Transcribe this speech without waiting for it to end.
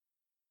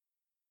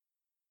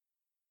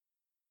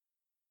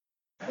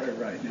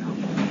Right now.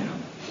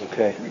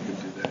 Okay. We can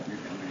do that. You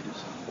can read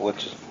us.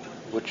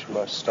 Which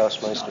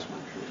Stossmeister?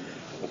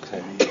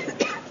 Okay.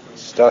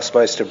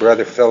 Stossmeister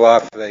brother fell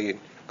off a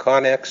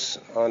Connex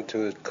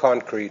onto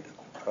concrete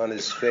on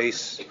his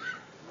face.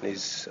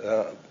 He's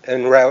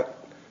en route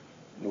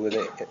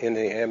in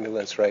the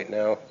ambulance right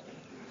now.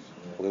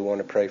 We want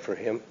to pray for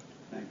him.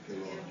 Thank you,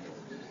 Lord.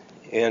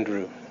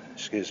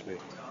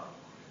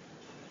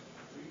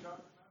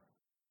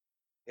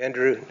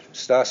 Andrew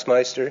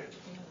Stossmeister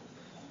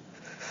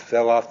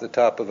fell off the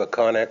top of a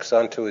Connex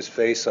onto his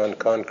face on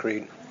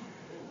concrete.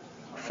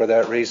 For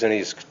that reason,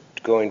 he's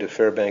going to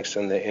Fairbanks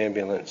in the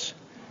ambulance.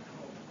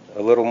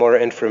 A little more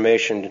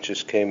information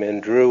just came in.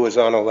 Drew was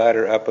on a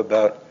ladder up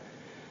about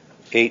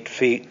 8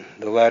 feet.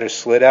 The ladder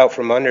slid out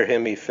from under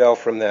him. He fell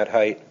from that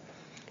height.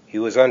 He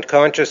was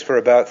unconscious for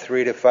about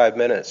 3 to 5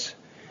 minutes.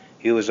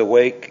 He was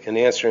awake and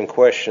answering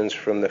questions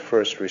from the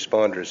first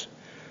responders.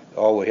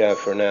 All we have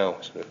for now.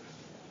 So.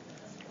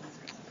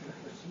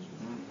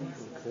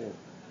 Okay.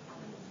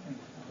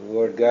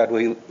 Lord God,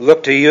 we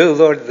look to you,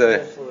 Lord,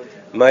 the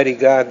mighty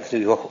God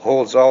who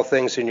holds all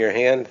things in your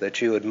hand,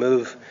 that you would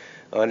move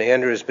on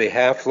Andrew's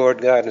behalf,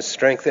 Lord God, and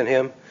strengthen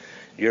him.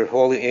 Your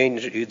holy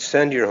angel, you'd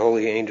send your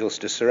holy angels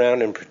to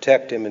surround and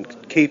protect him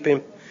and keep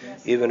him,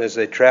 even as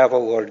they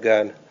travel, Lord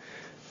God.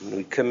 And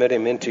we commit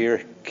him into your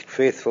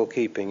faithful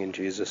keeping in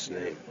Jesus'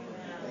 name.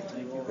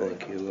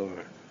 Thank you,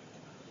 Lord.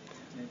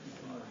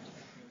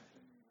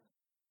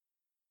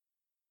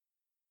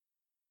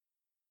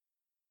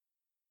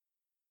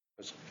 I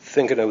was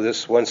thinking of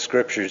this one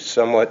scripture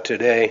somewhat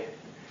today.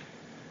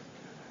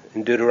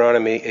 In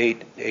Deuteronomy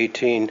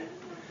 8:18,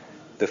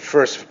 the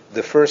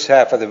first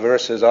half of the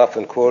verse is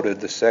often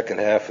quoted. The second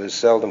half is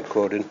seldom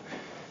quoted. It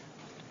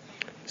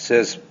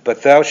says,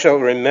 "But thou shalt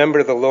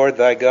remember the Lord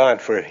thy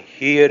God, for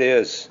he it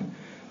is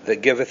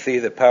that giveth thee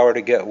the power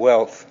to get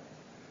wealth."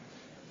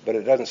 But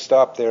it doesn't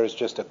stop there. It's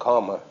just a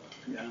comma.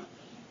 Yeah.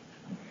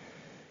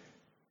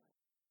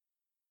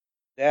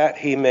 That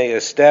he may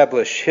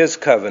establish his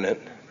covenant,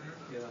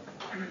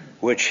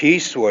 which he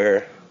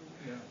sware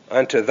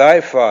unto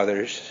thy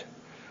fathers,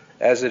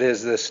 as it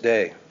is this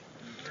day.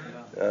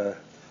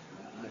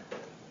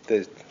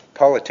 The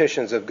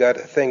politicians have got a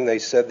thing. They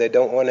said they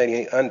don't want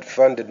any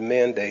unfunded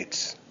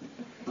mandates.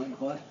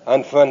 What?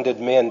 Unfunded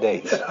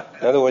mandates.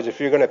 In other words, if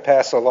you're going to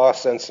pass a law,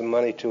 send some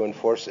money to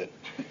enforce it.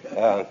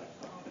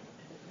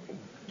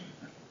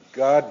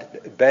 God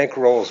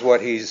bankrolls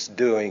what he's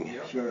doing.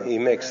 Sure. He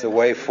makes the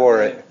way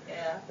for it,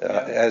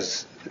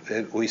 as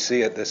we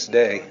see it this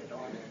day.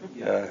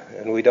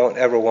 And we don't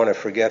ever want to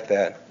forget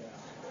that.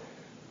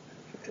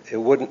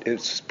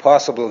 It's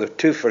possible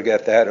to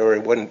forget that, or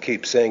it wouldn't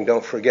keep saying,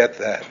 don't forget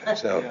that.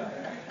 So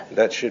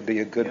that should be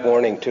a good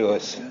warning to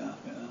us,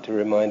 to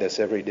remind us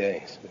every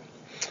day. So,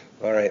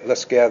 all right,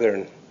 let's gather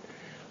and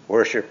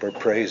worship or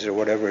praise or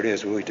whatever it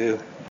is we do.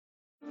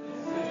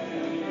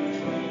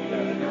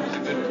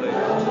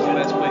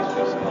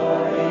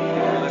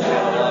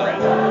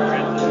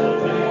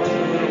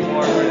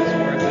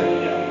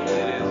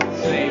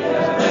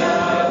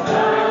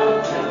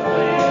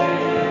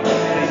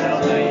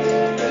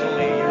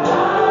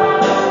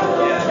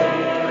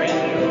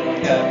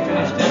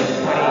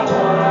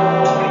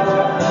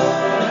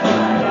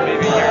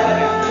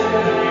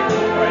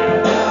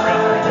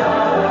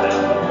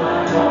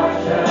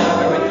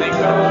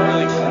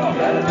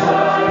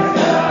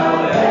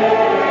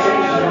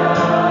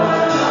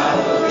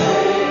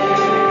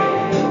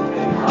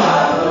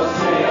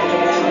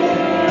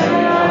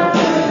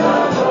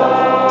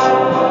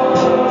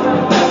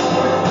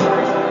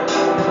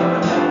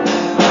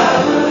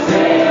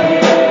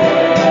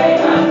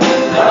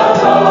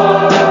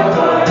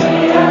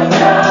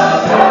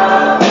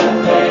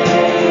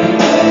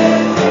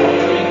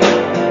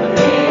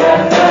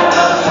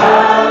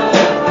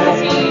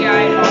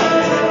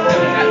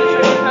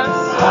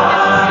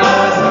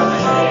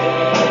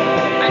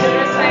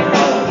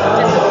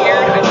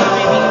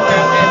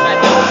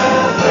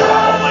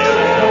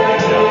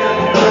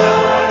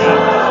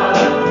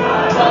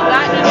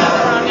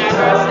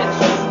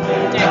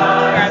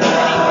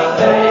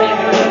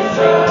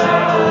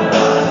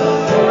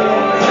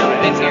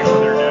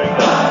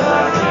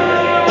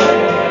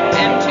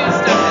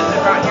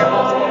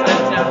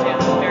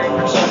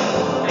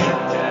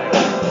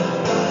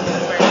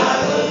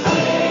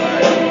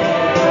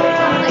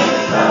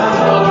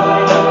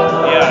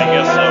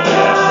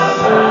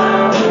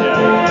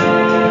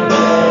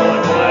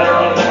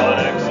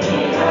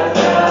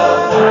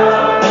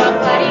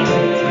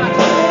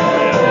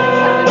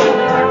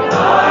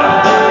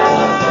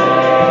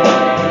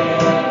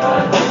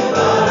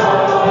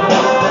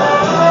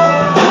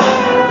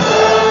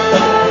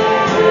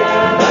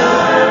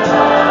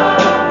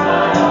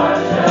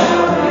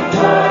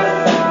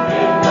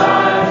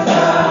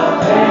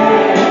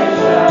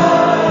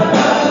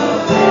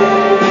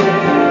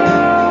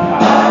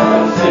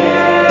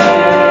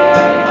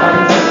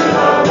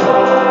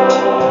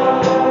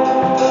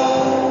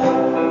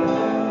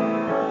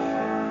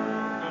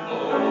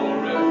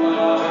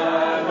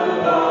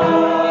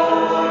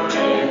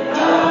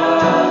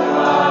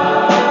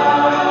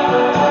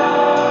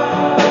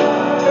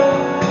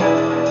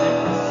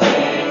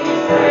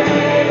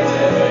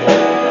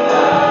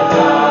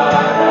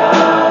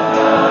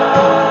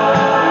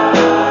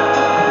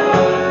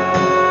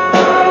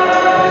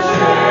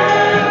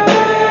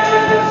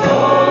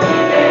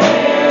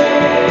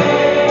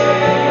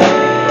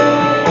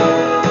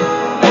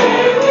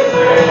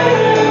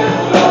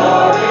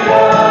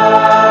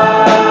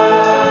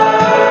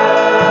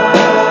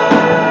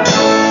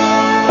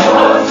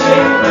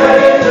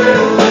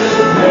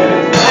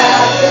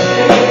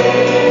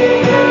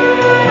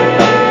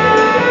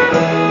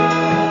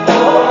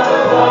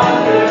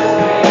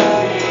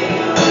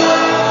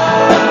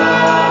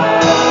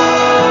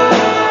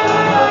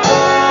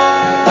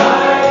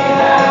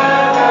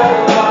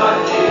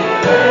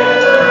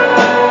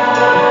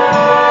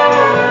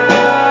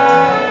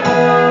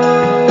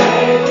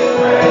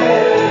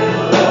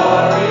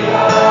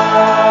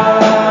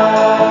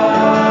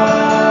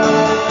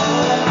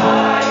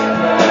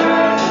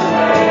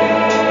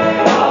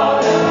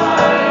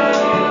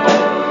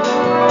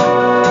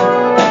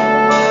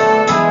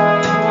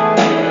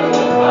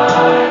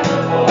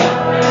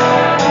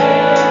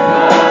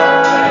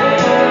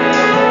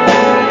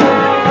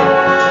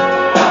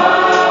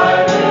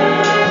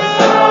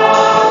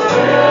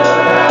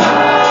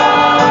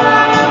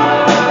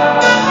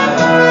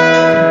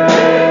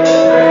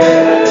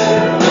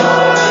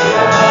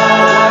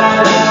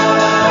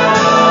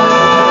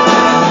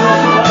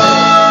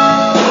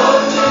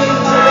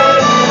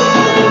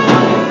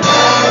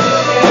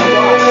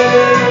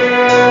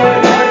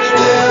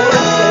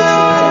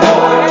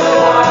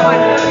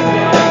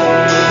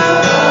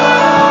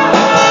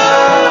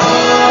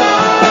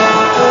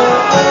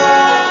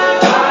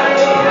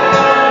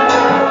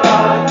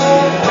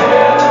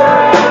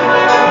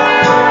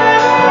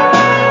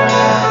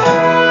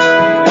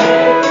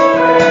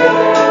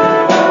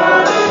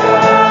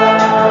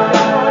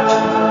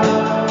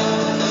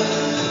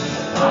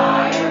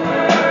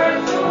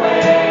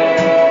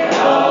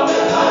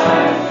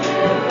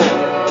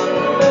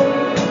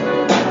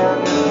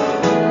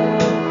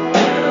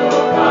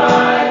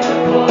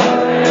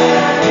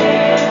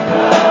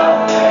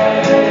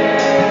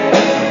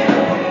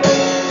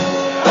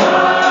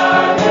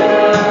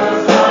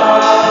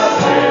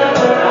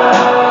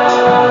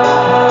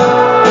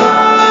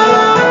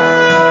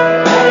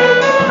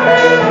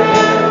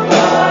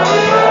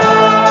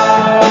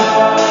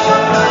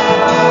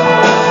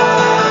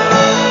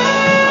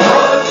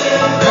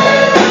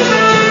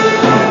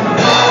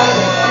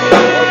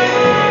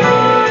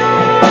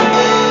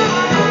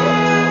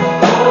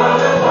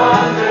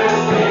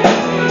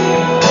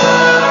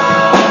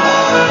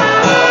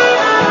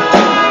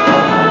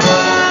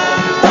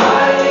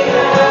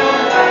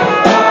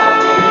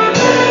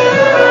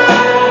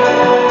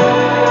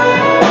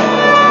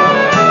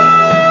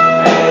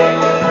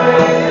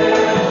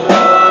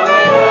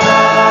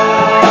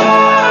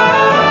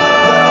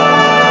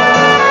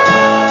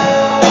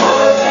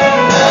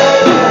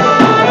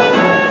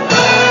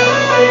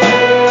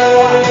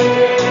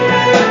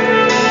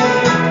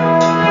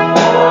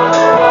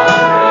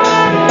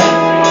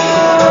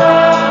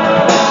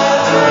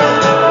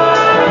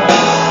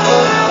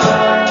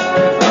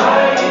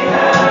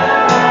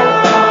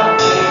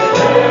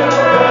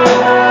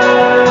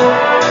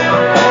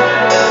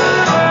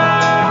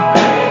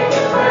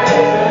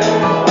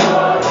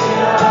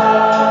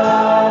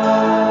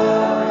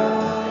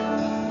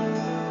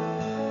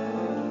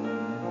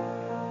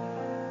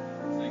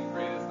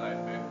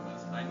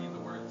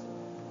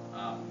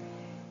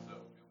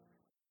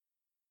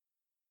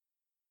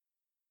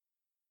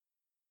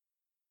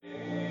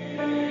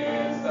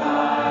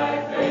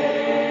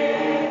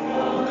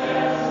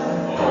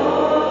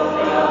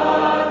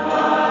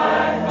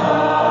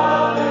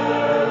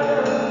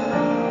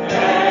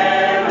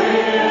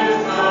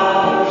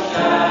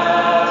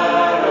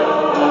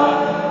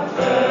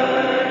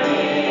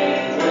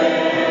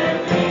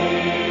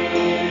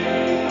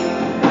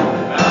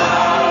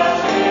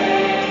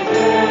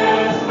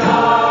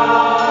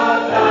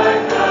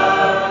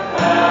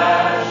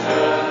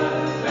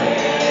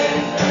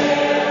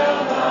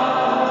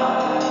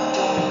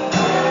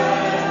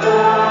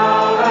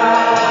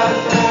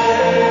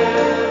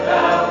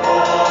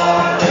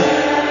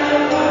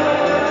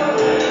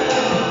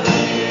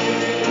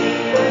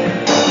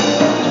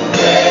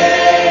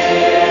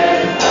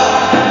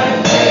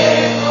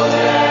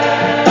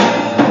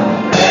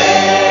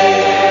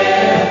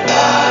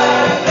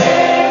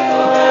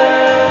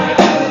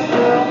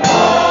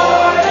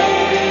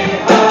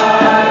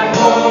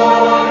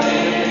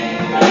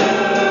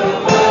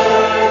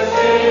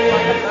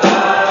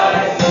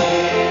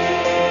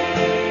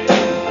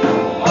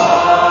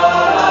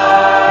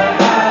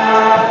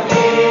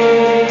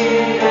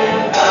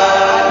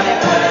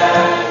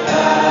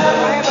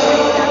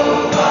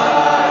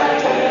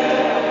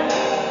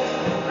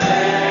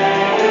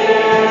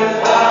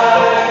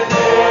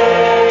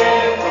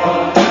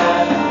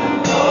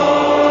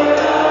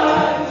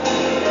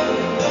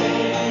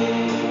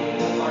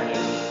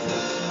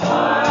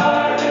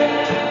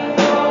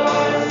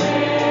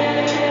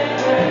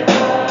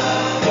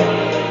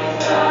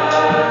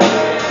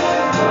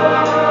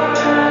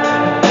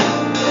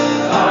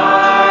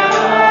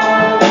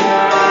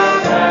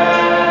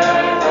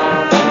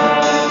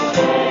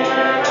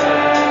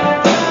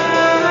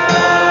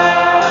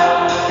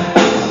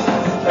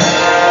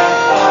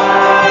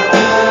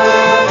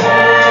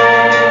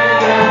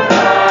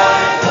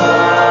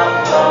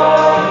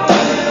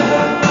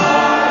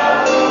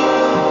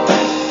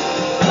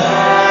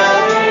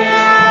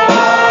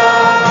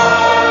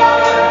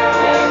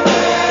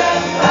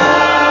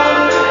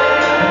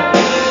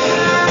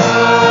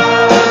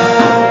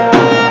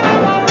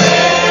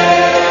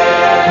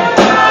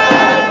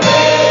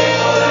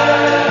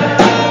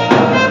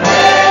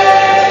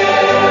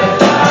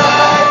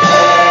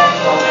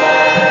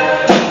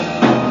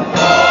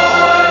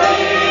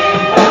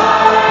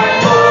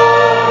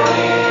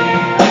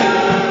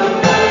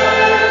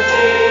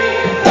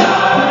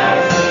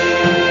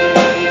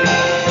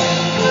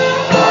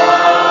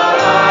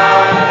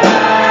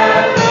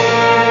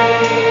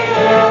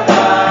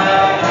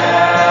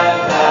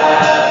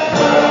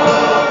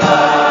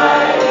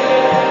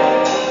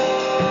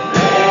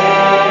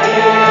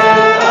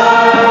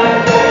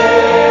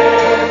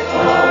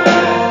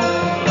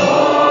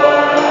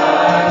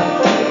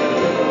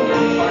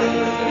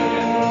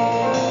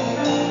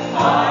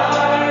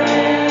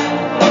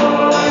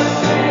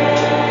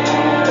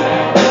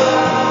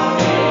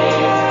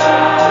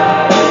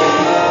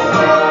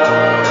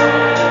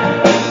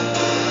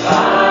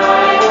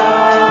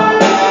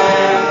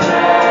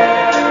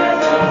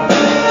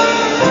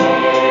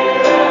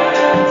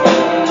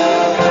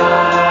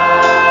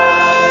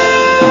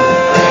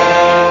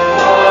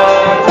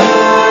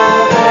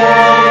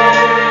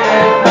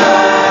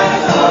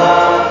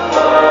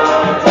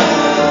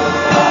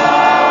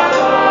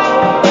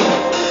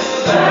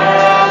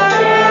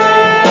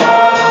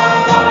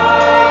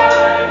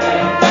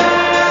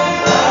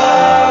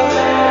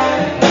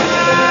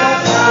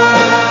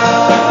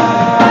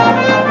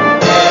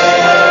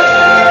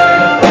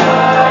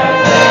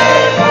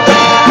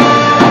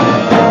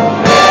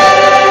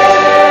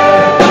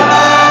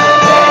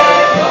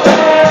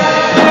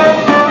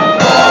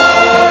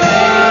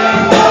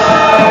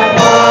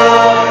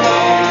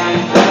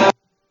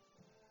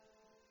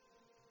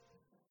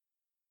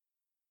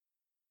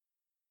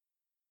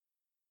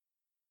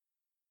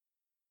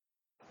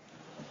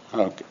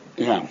 Okay,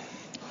 yeah.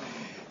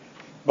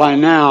 By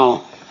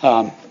now,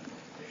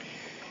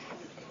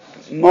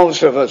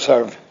 most of us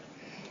are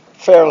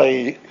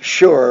fairly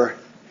sure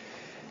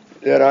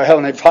that our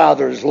Heavenly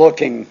Father is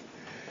looking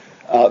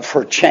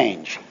for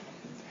change.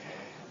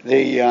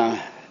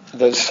 The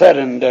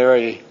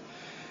sedentary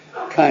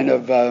kind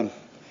of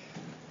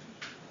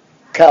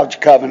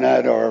couch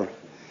covenant, or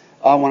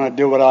I want to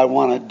do what I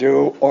want to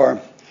do, or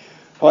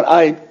what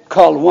I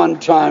called one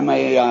time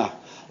a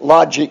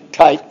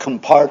logic-tight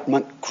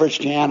compartment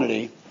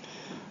Christianity,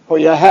 where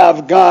you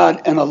have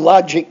God in a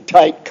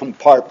logic-tight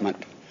compartment,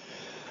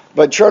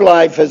 but your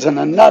life is in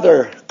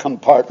another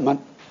compartment,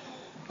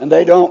 and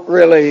they don't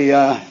really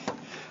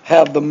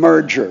have the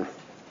merger.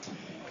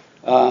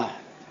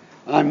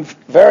 I'm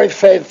very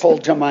faithful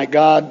to my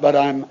God, but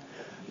I'm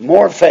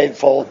more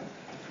faithful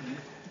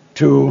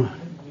to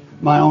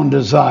my own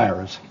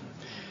desires.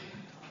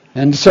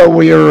 And so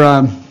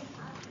we're,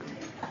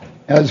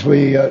 as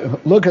we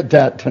look at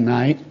that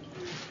tonight,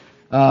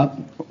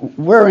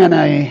 we're in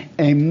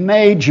a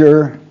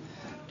major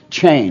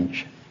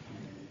change.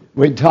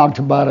 We talked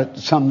about it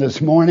some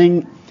this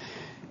morning,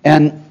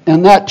 and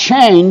that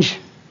change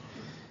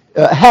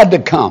had to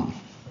come.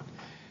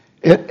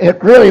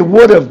 It really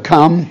would have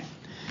come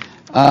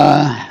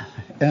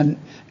and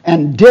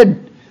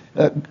did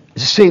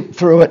seep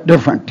through at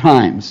different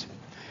times.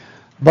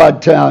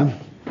 But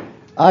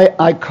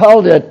I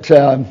called it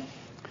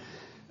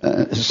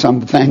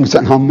some things,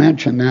 and I'll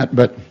mention that,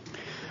 but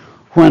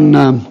when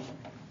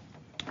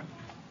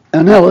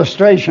an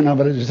illustration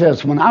of it is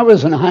this. When I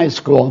was in high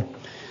school,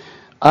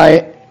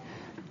 I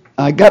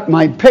got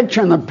my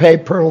picture in the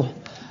paper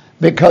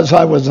because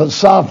I was a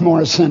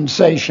sophomore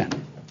sensation.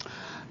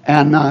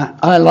 And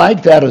I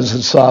liked that as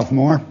a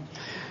sophomore.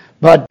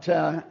 But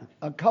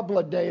a couple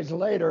of days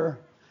later,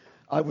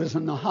 I was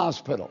in the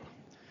hospital.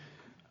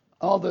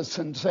 All the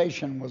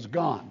sensation was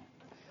gone.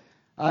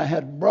 I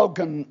had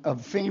broken a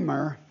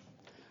femur,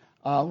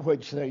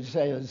 which they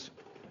say is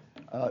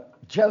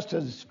just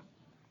as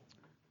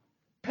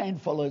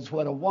painful as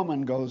what a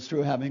woman goes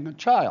through having a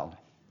child.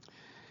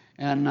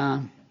 And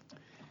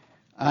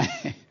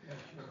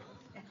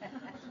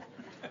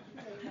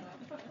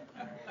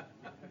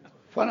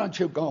why don't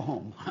you go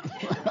home?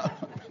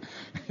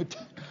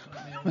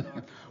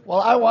 Well,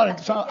 I want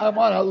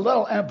a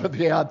little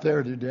empathy out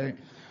there today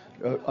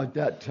at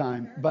that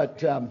time.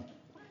 But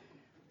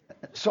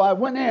so I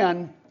went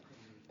in,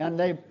 and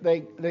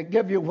they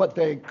give you what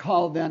they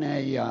call then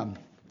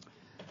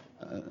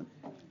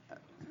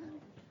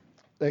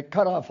they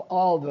cut off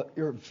all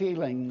your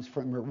feelings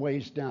from your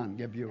waist down,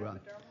 give you a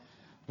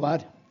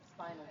what?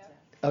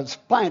 A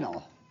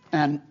spinal.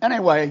 And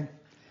anyway,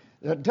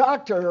 the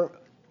doctor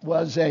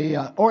was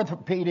a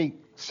orthopedic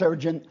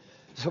surgeon,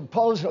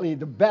 supposedly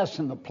the best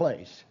in the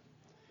place.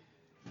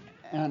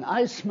 And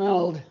I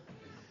smelled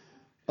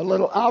a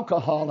little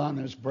alcohol on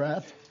his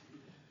breath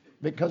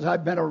because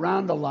I've been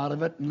around a lot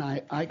of it, and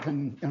I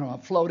can, a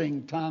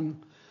floating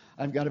tongue.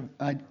 At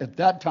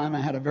that time, I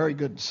had a very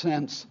good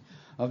sense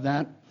of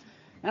that.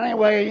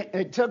 Anyway,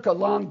 it took a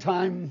long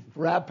time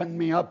wrapping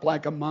me up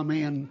like a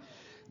mummy and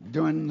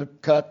doing the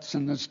cuts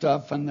and the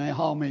stuff, and they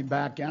hauled me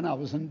back in. I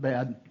was in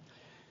bed,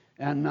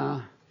 and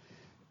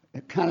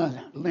kind of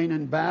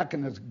leaning back,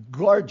 and it's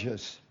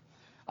gorgeous.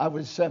 I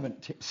was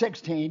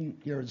 16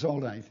 years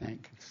old, I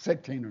think,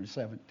 16 or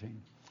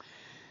 17.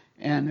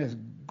 And this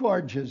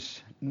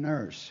gorgeous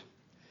nurse,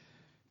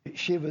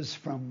 she was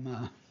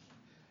from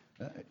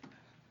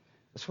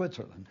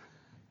Switzerland,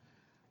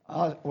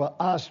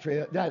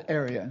 Austria, that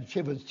area. And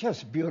she was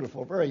just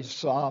beautiful, very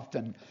soft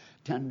and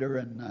tender.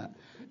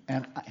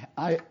 And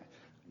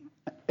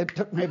it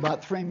took me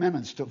about 3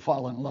 minutes to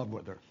fall in love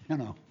with her,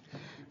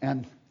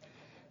 And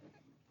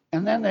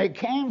then they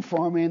came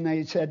for me and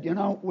they said,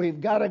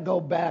 we've got to go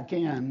back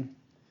in.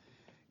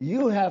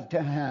 You have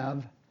to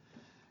have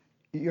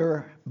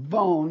your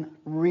bone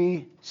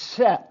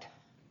reset.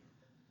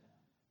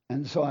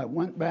 And so I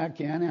went back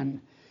in,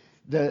 and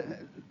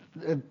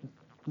the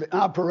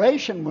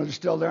operation was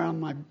still there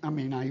on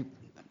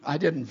I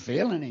didn't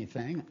feel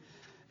anything,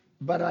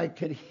 but I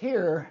could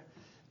hear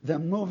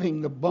them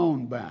moving the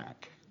bone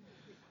back.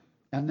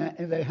 And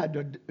they had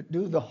to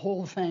do the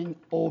whole thing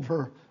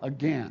over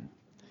again.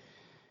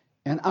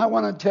 And I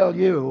want to tell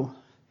you,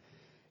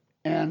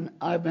 and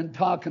I've been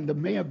talking to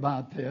me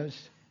about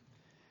this,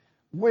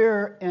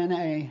 we're in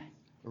a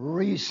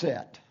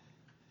reset.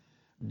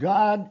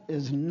 God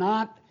is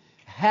not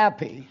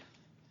happy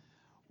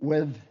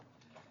with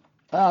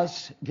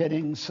us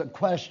getting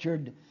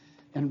sequestered,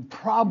 and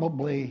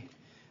probably,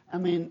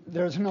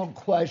 there's no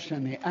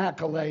question the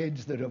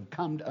accolades that have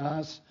come to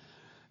us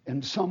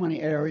in so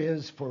many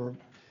areas for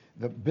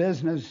the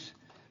business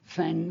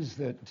things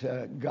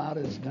that God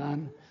has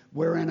done.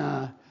 We're in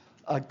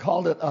I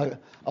called it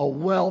a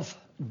wealth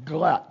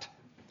glut.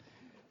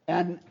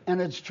 And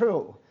it's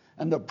true.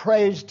 And the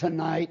praise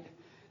tonight,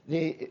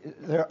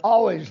 they're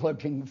always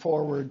looking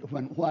forward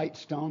when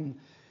Whitestone,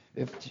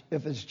 if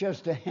it's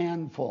just a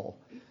handful,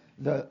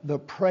 the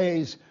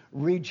praise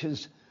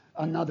reaches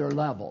another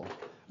level.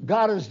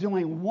 God is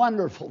doing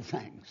wonderful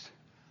things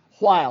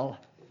while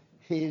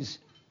He's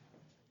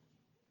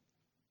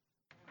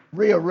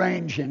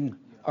rearranging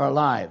our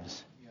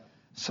lives.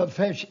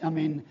 Sufficient. I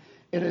mean,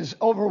 it is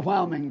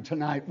overwhelming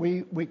tonight.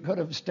 We could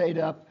have stayed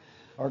up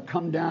or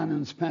come down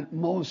and spent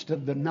most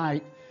of the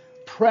night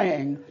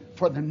praying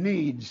for the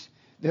needs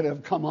that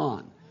have come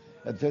on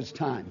at this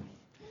time.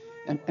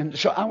 And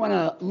so I want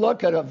to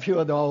look at a few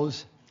of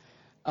those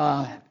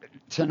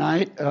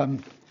tonight.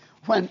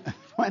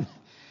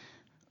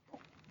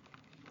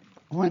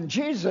 When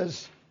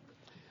Jesus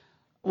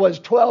was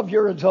 12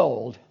 years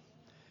old,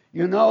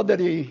 you know that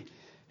he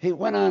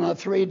went on a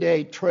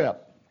 3-day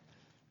trip.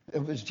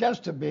 It was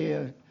just to be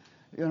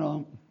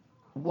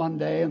one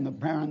day, and the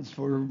parents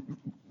were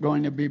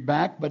going to be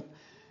back, but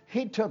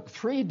he took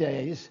 3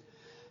 days,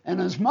 and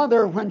his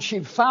mother, when she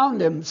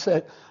found him,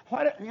 said,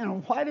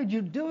 why did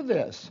you do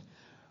this?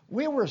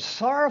 We were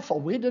sorrowful.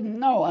 We didn't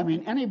know. I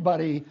mean,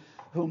 anybody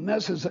who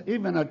misses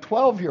even a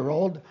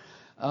 12-year-old,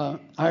 I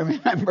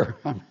remember,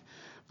 I'm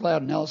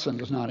glad Nelson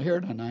is not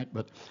here tonight,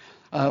 but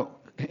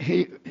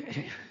he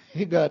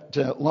got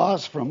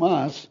lost from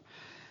us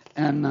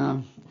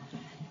and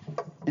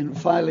in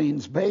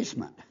Filene's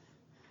basement.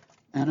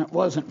 And it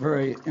wasn't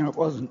it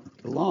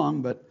wasn't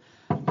long, but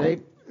they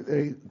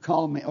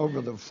called me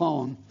over the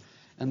phone,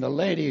 and the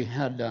lady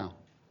had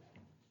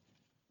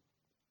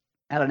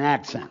an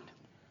accent.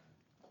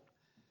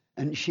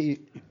 And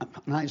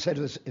I said,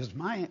 is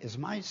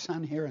my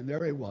son here? And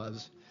there he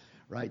was,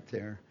 right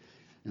there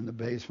in the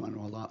basement,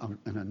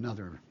 in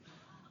another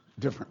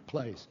different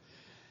place.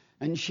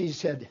 And she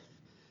said,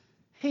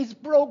 he's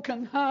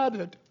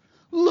broken-hearted.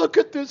 Look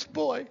at this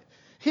boy.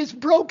 He's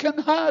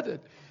broken-hearted.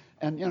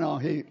 And,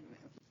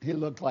 he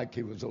looked like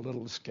he was a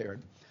little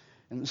scared.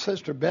 And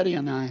Sister Betty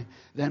and I,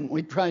 then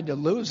we tried to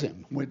lose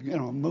him. We'd,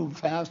 move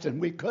fast,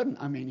 and we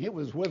couldn't. I mean, he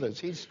was with us.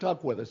 He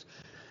stuck with us.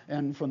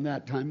 And from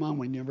that time on,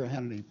 we never had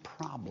any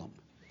problem.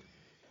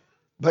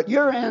 But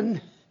you're in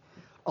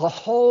a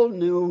whole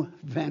new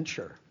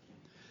venture.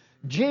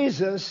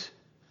 Jesus,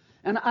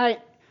 and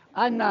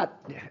I'm not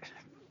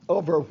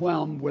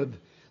overwhelmed with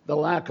the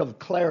lack of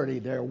clarity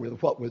there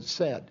with what was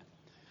said.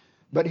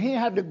 But he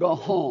had to go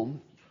home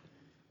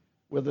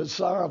with a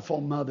sorrowful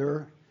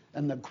mother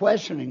and the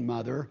questioning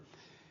mother.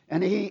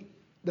 And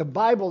the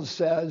Bible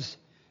says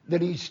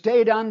that he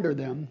stayed under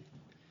them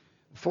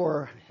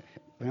for,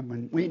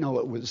 we know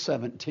it was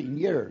 17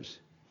 years.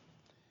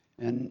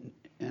 And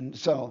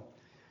so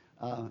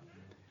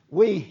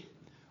we're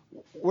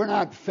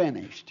not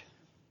finished.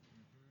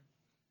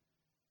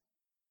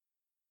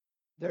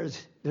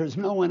 There's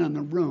no one in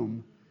the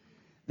room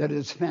that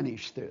has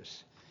finished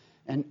this.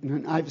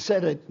 And I've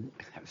said it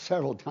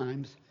several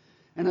times,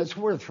 and it's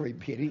worth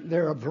repeating.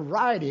 There are a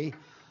variety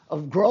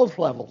of growth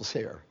levels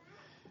here.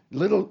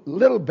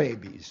 Little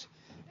babies,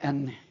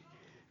 and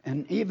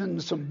even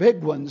some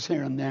big ones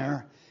here and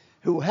there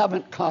who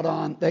haven't caught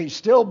on. They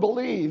still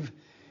believe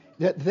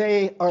that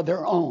they are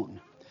their own.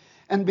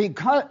 And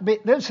because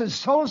this is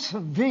so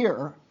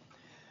severe,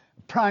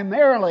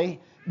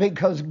 primarily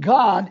because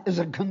God is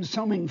a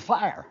consuming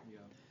fire.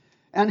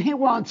 And he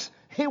wants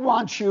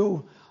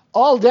you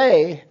all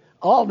day,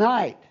 all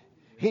night.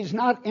 He's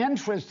not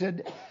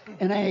interested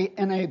in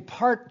a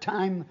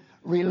part-time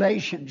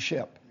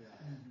relationship.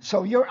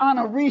 So you're on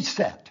a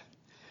reset.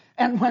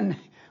 And when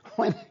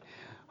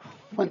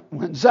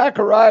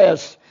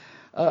Zacharias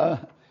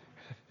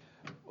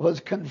was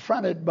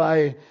confronted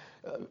by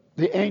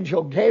the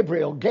angel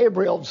Gabriel,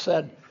 Gabriel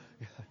said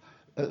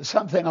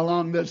something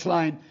along this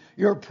line,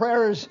 your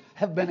prayers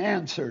have been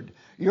answered.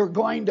 You're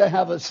going to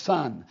have a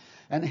son.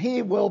 And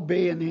he will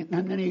be, and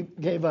then he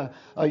gave a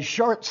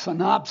short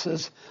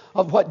synopsis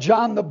of what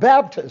John the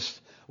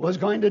Baptist was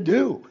going to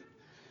do.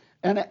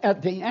 And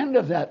at the end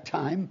of that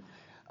time,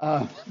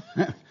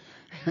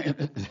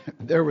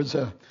 there was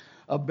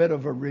a bit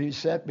of a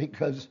reset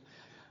because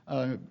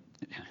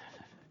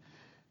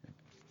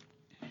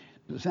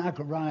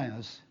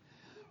Zacharias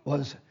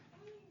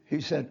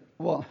he said,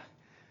 well,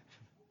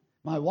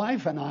 my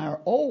wife and I are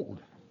old,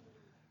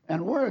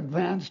 and we're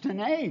advanced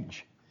in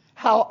age.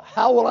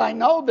 How will I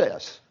know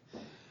this?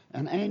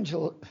 An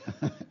angel,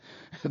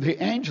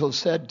 the angel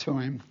said to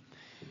him,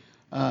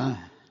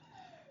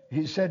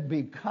 he said,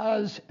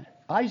 because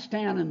I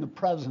stand in the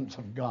presence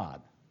of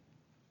God.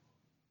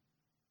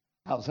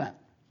 How's that?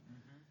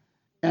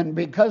 And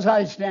because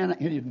I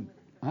stand,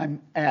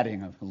 I'm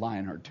adding a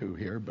line or two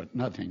here, but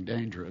nothing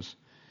dangerous.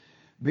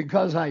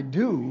 Because I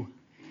do,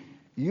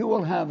 you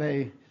will have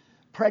a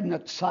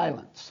pregnant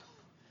silence.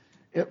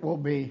 It will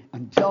be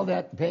until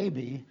that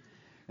baby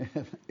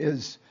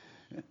is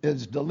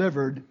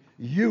delivered,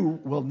 you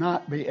will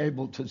not be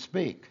able to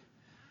speak.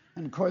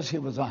 And of course, he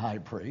was a high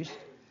priest.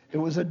 It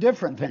was a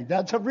different thing.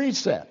 That's a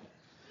reset.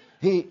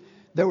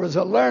 There was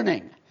a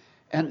learning,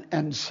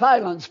 and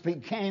silence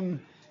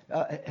became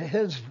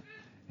his.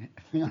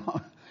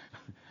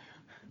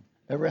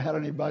 Ever had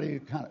anybody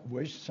kind of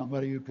wish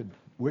somebody you could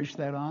wish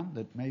that on,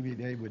 that maybe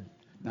they would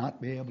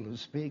not be able to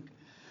speak?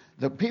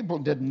 The people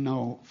didn't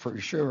know for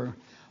sure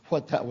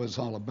what that was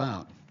all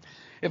about.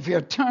 If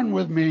you turn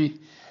with me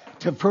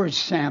to 1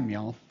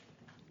 Samuel,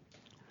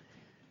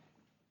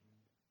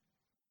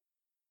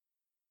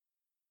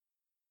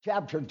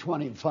 chapter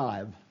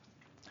 25,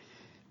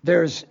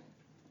 there's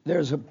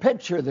a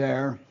picture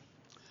there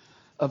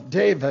of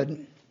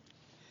David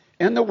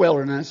in the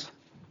wilderness,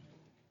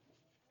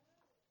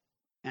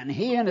 and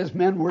he and his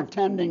men were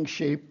tending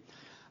sheep.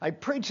 I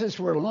preached this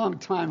word a long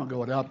time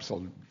ago at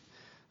Upsall,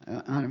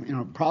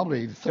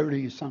 probably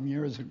 30-some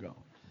years ago.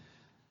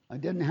 I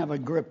didn't have a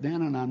grip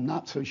then, and I'm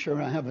not so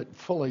sure I have it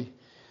fully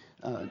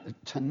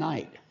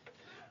tonight.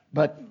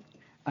 But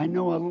I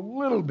know a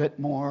little bit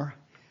more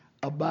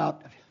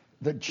about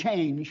the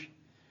change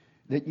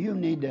that you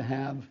need to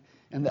have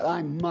and that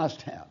I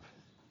must have.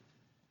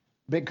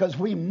 Because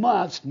we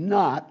must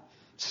not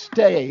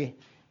stay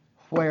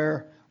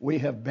where we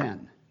have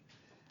been.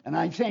 And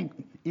I think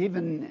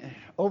even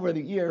over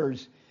the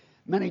years,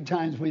 many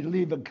times we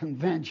leave a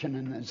convention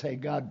and say,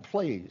 God,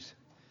 please.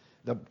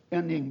 The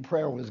ending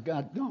prayer was,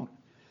 God,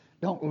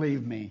 don't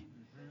leave me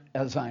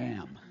as I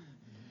am.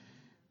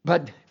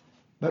 But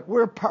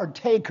we're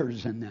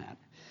partakers in that.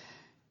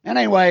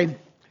 Anyway,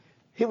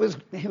 he was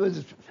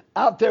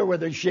out there with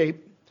the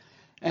sheep,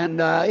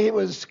 and he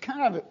was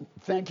kind of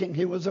thinking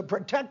he was a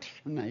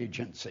protection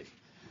agency,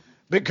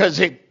 because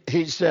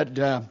he said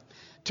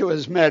to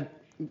his men,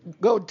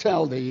 go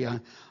tell the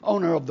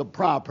owner of the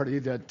property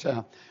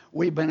that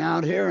we've been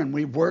out here and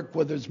we've worked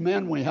with his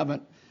men.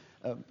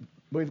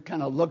 We've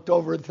kind of looked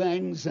over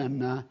things,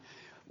 and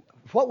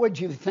what would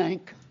you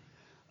think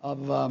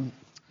of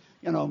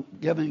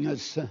giving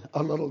us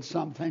a little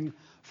something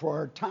for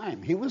our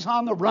time? He was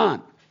on the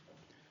run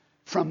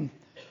from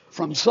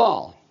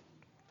Saul,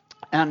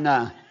 and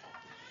and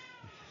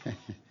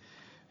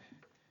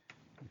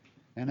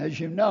as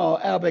you know,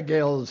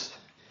 Abigail's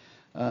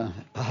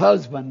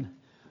husband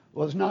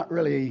was not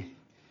really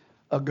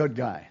a good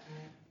guy.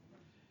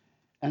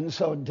 And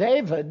so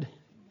David,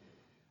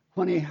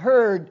 when he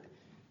heard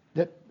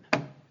that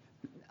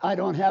I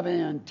don't have any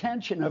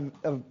intention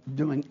of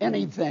doing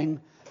anything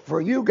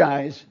for you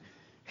guys,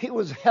 he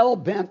was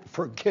hell-bent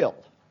for kill.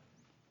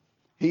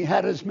 He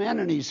had his men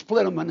and he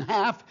split them in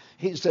half.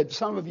 He said,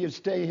 some of you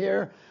stay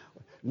here.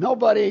 There'll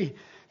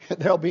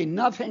be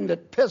nothing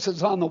that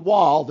pisses on the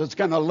wall that's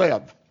going to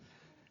live.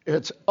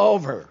 It's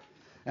over.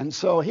 And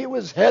so he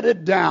was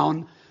headed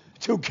down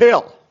to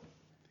kill.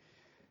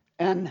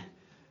 And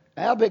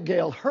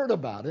Abigail heard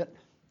about it,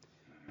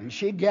 and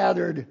she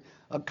gathered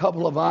a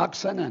couple of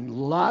oxen and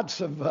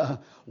lots of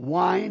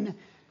wine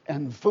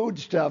and food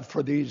stuff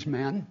for these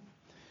men.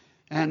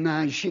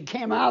 And she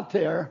came out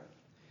there,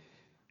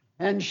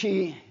 and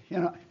she,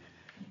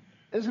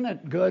 isn't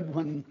it good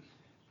when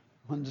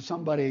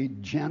somebody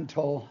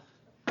gentle,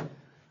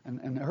 and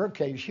in her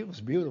case, she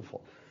was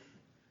beautiful.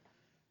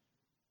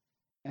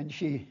 And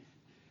she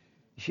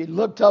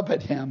looked up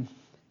at him,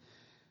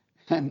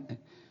 and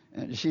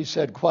she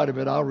said quite a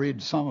bit. I'll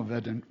read some of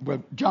it, and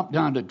we'll jump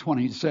down to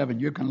 27.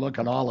 You can look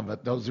at all of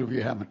it. Those of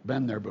you who haven't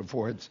been there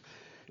before,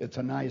 it's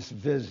a nice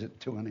visit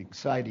to an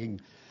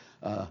exciting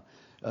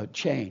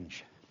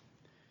change.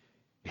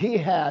 He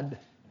had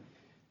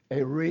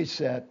a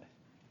reset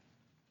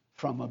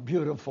from a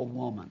beautiful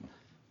woman,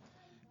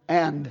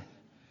 and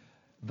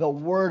the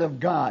Word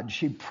of God.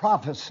 She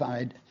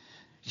prophesied.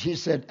 She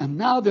said, and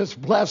now this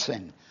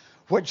blessing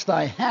which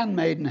thy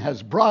handmaiden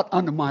has brought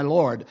unto my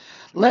Lord,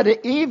 let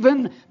it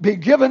even be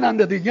given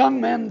unto the young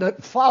men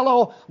that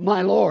follow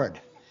my Lord.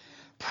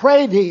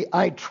 Pray thee,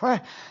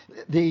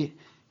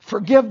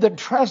 forgive the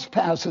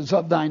trespasses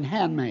of thine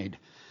handmaid,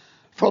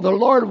 for the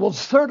Lord will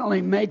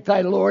certainly make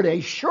thy Lord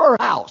a sure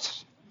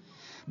house,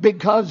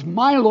 because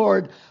my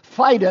Lord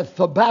fighteth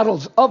the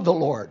battles of the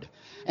Lord,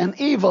 and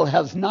evil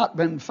has not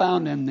been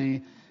found in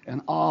thee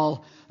in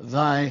all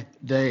thy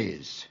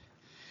days.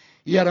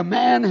 Yet a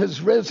man has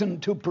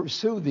risen to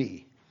pursue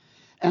thee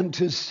and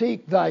to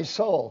seek thy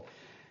soul.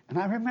 And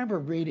I remember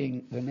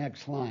reading the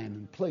next line,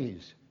 and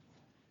please,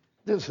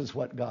 this is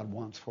what God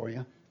wants for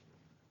you.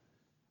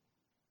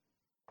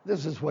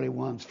 This is what he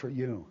wants for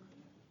you.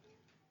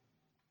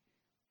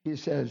 He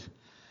says,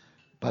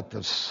 but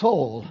the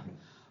soul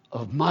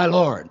of my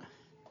Lord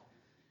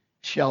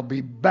shall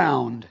be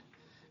bound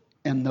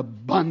in the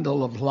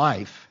bundle of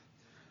life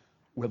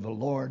with the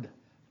Lord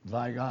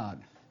thy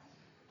God.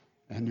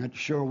 And it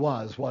sure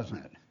was,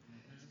 wasn't it?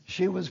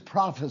 She was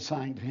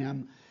prophesying to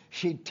him.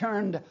 She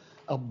turned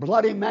a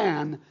bloody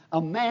man,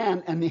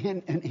 and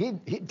he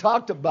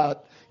talked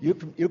about, you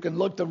can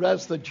look the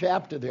rest of the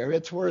chapter there.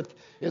 It's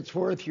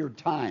worth your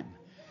time.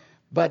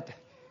 But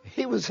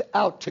he was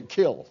out to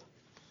kill.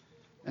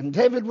 And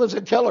David was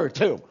a killer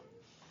too.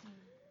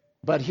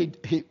 But he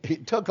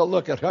took a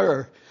look at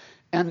her,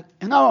 and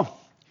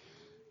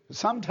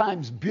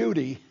sometimes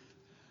beauty,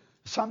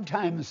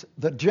 sometimes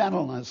the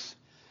gentleness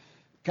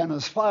can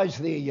assuage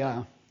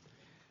the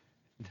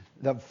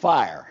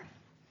fire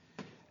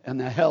and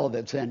the hell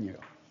that's in you.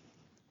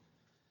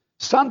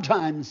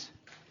 Sometimes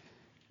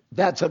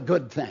that's a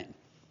good thing,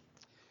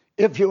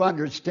 if you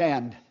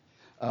understand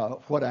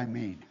what I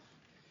mean.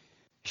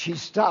 She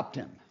stopped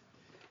him,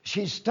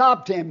 she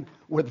stopped him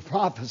with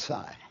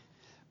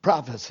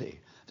prophecy.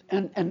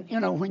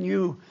 And when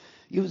you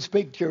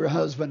speak to your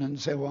husband and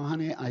say, well,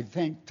 honey, I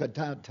think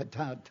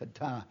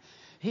ta-ta.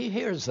 He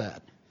hears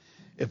that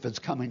if it's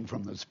coming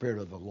from the Spirit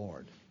of the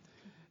Lord.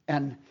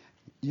 And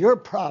your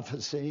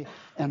prophecy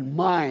and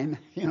mine,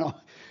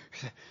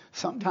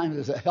 sometimes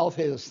is the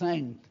healthiest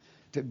thing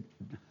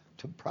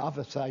to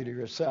prophesy to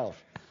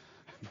yourself.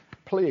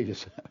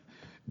 Please,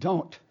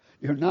 don't.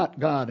 You're not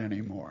God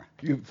anymore.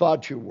 You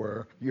thought you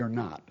were. You're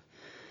not.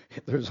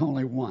 There's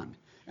only one,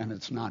 and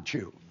it's not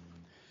you.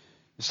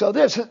 So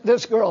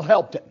this girl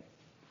helped him.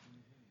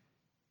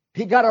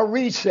 He got a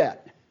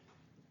reset.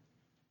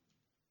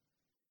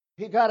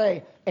 He got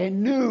a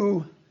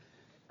new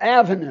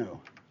avenue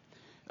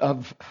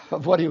of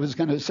what he was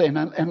going to say.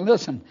 And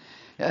listen,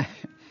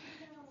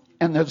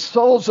 and the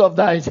souls of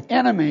thy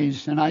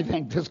enemies, and I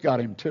think this got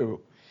him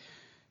too,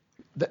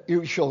 that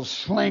you shall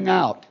sling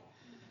out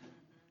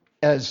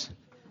as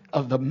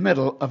of the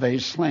middle of a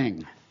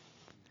sling.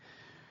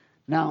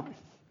 Now,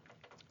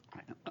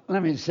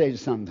 let me say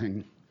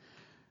something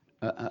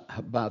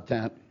about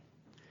that.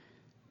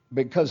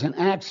 Because in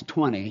Acts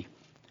 20,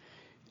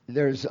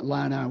 there's a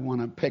line I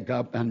want to pick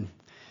up, and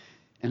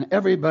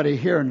everybody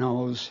here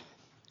knows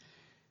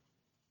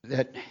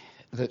that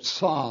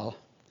Saul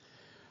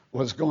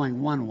was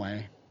going one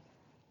way,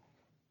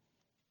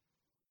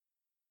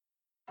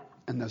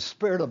 and the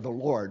Spirit of the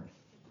Lord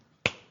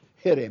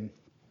hit him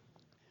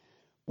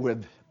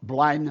with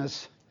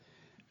blindness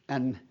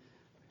and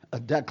a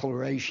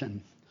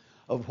declaration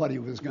of what he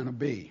was going to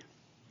be.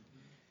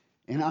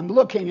 And I'm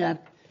looking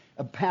at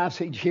a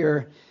passage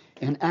here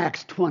in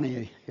Acts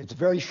 20. It's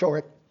very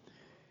short.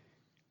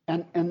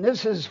 And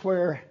this is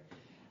where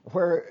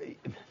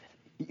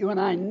you and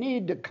I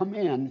need to come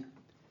in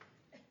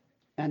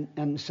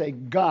and say,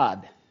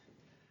 God,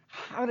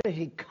 how did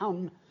he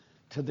come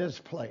to this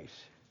place?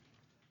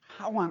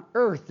 How on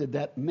earth did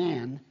that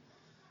man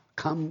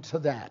come to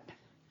that?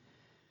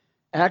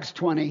 Acts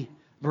 20,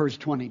 verse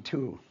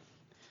 22.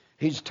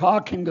 He's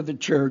talking to the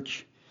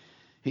church.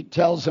 He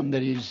tells them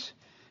that he's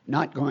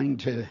not going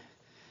to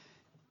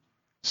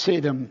see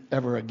them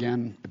ever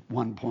again at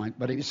one point.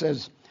 But he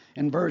says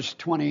in verse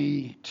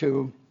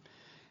 22,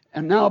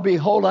 and now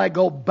behold, I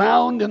go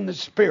bound in the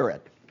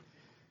Spirit.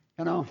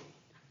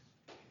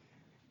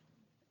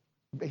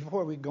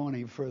 Before we go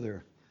any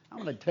further, I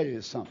want to tell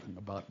you something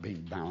about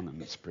being bound in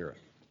the Spirit.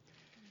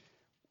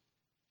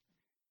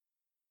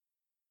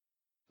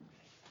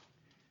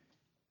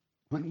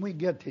 When we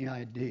get the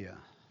idea,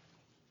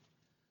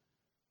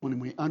 when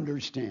we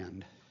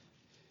understand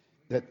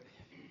that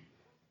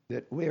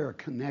we are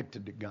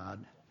connected to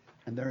God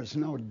and there is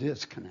no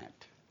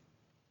disconnect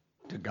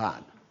to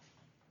God,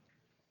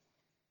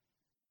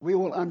 we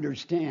will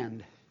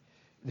understand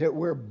that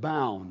we're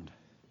bound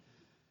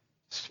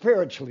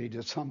spiritually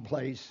to some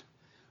place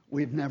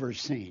we've never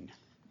seen.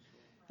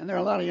 And there are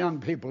a lot of young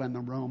people in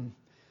the room,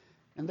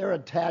 and their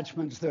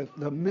attachments,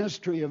 the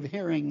mystery of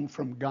hearing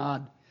from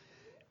God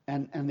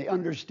and the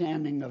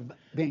understanding of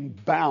being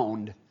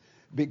bound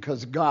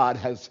because God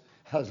has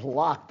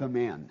locked them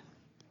in.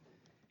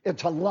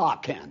 It's a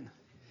lock-in.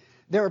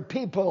 There are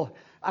people,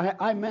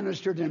 I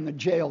ministered in the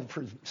jail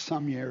for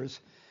some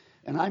years,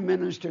 and I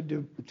ministered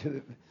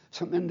to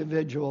some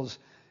individuals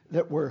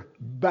that were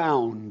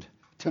bound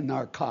to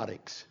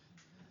narcotics,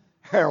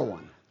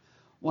 heroin,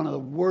 one of the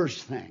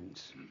worst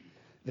things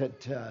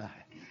that,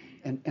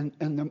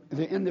 and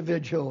the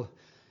individual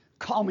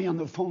called me on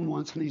the phone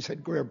once and he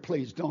said, Grier,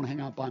 please don't hang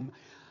up.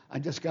 I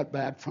just got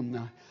back from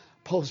the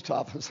post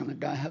office and a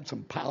guy had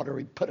some powder.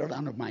 He put it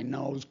under my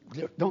nose.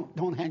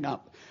 Don't hang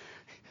up.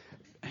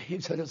 He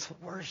said, it's the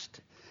worst.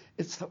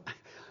 It's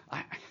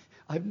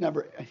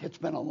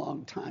been a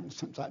long time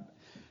since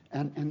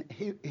and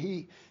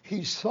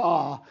he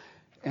saw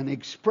and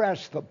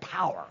expressed the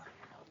power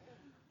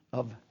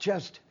of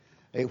just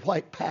a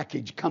white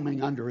package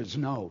coming under his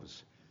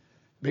nose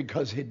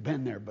because he'd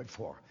been there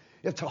before.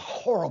 It's a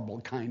horrible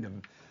kind of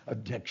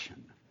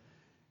addiction.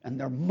 And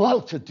there are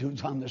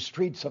multitudes on the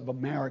streets of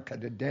America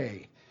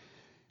today,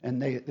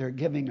 and they're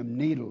giving them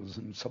needles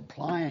and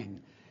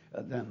supplying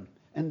them.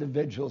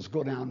 Individuals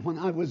go down. When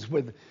I was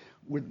with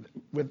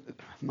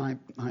my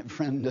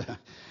friend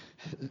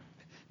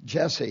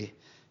Jesse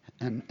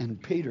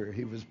and Peter,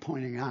 he was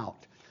pointing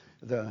out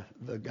the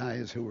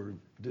guys who were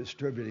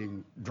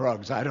distributing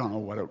drugs. I don't know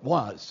what it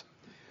was,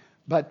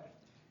 but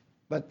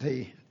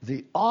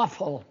the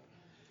awful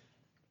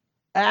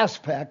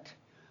aspect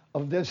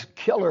of this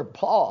killer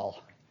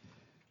Paul.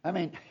 I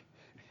mean,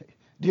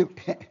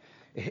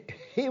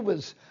 he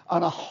was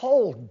on a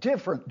whole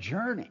different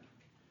journey,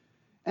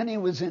 and he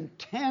was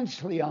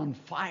intensely on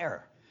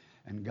fire,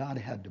 and God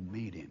had to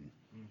meet him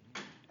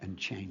and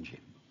change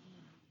him,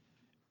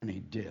 and he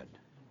did.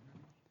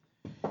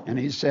 And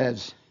he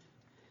says,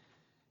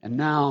 and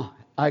now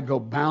I go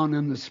bound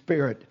in the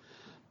Spirit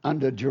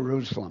unto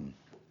Jerusalem,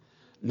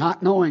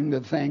 not knowing the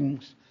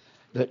things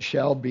that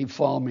shall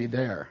befall me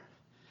there,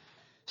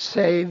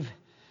 save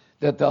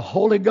that the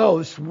Holy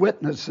Ghost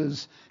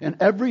witnesses in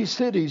every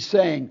city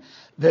saying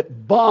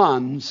that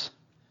bonds,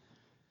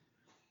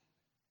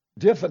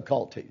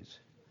 difficulties,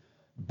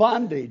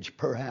 bondage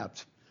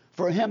perhaps,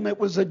 for him it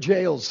was a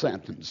jail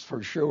sentence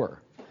for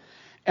sure,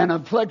 and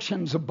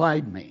afflictions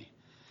abide me.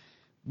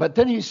 But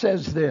then he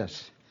says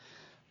this,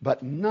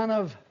 but none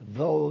of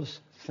those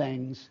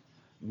things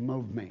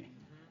move me.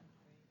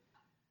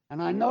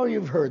 And I know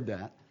you've heard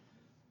that,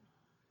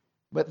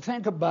 but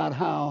think about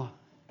how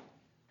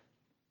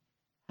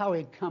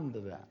he'd come to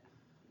that.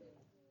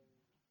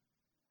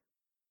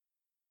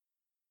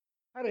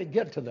 How did he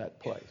get to that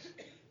place?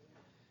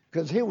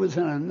 Because he was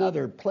in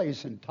another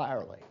place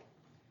entirely.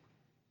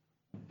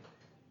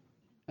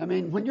 I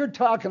mean, when you're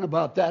talking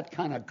about that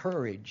kind of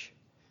courage,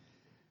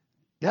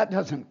 that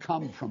doesn't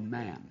come from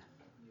man.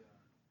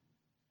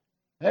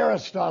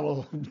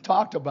 Aristotle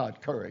talked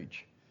about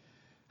courage.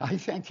 I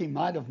think he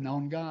might have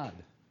known God.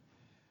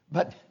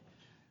 But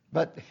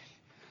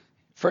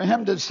for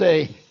him to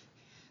say,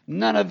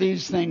 none of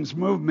these things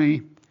move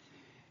me,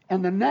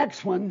 and the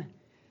next one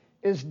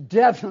is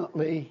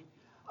definitely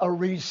a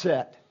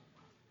reset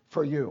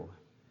for you.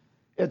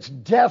 It's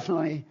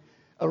definitely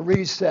a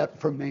reset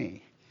for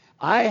me.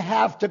 I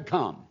have to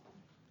come.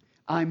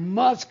 I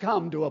must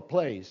come to a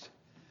place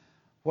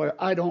where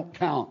I don't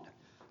count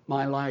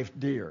my life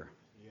dear.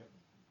 Yep.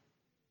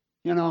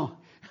 You know,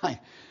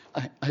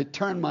 I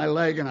turned my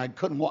leg and I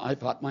couldn't walk. I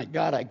thought, my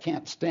God, I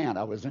can't stand.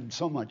 I was in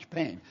so much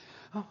pain.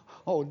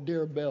 Oh,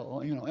 dear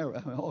Bill, you know,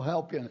 I'll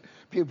help you.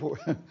 People,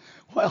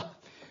 well,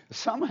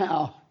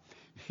 somehow,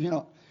 you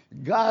know,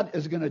 God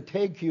is going to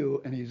take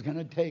you and he's going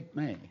to take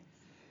me.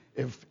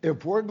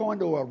 If we're going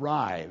to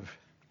arrive,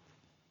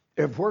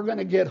 if we're going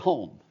to get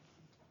home,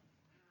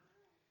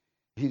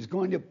 he's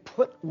going to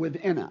put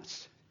within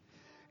us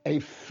a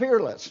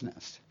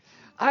fearlessness.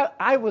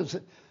 I was,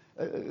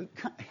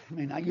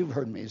 you've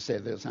heard me say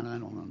this, and I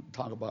don't want to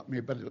talk about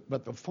me,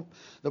 but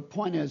the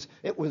point is,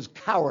 it was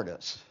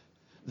cowardice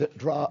that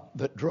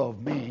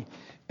drove me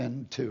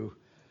into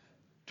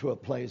a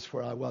place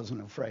where I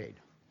wasn't afraid.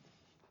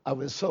 I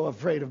was so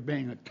afraid of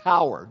being a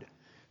coward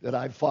that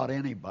I fought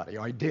anybody,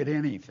 or I did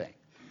anything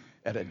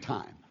at a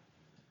time,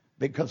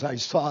 because I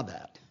saw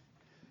that.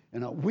 You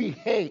know, we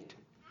hate,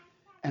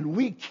 and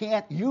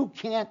you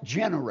can't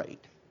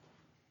generate.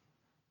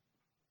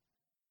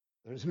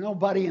 There's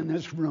nobody in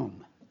this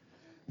room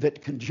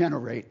that can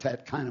generate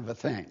that kind of a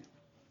thing.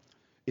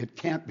 It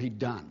can't be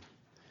done.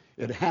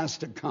 It has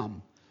to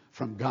come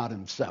from God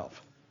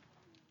himself.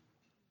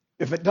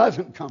 If it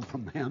doesn't come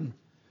from him,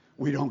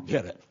 we don't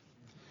get it.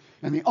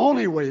 And the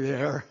only way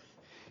there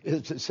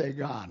is to say,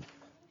 God,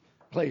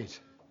 please,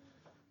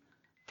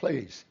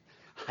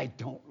 I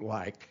don't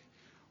like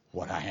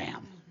what I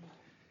am.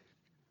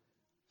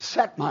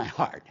 Set my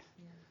heart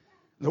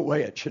the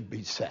way it should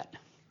be set.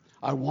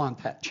 I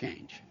want that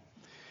change.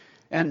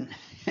 And,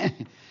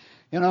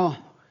 you know,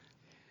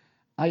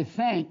 I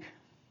think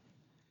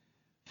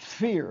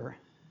fear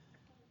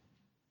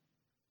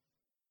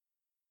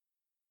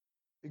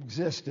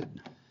existed.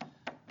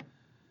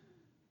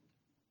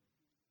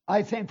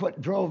 I think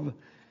what drove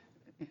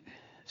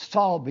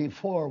Saul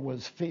before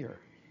was fear.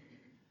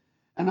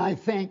 And I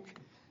think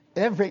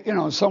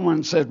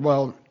someone said,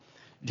 well,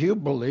 do you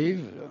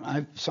believe,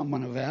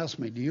 someone have asked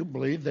me, do you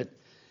believe that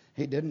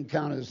he didn't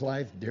count his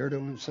life dear to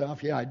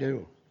himself? Yeah, I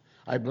do.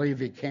 I believe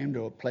he came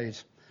to a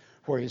place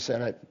where he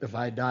said, if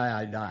I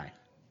die, I die.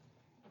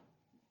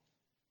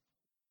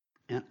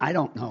 And I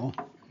don't know.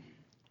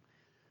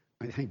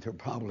 I think there are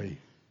probably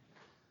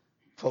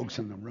folks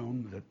in the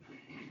room that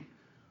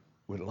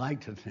would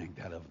like to think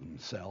that of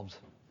themselves.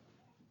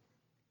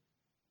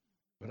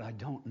 But I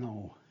don't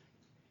know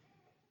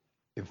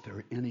if there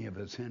are any of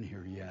us in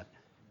here yet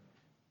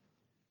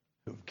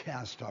who've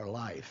cast our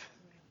life,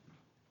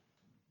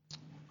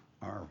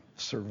 our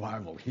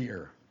survival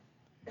here,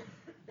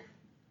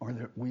 or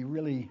that we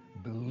really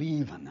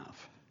believe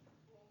enough.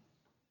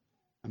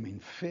 I mean,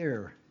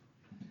 fear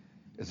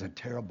is a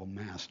terrible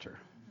master.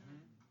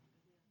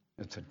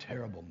 It's a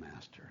terrible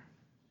master.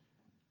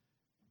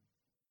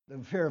 The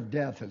fear of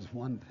death is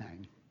one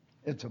thing.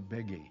 It's a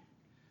biggie.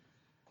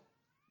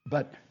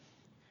 But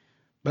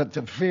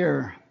the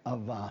fear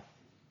of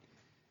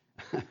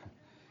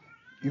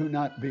you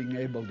not being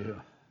able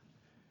to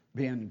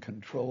be in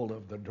control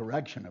of the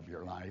direction of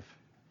your life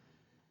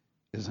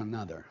is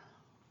another.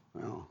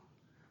 Well,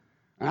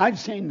 and I've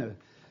seen the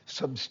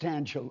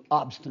substantial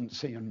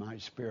obstinacy in my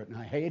spirit, and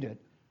I hate it.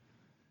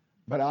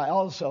 But I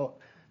also,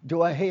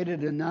 do I hate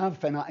it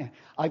enough? And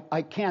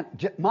I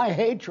can't, my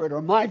hatred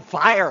or my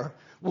fire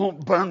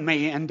won't burn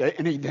me into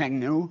anything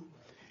new.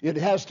 It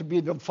has to be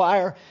the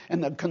fire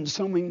and the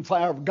consuming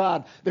fire of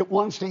God that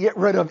wants to get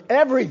rid of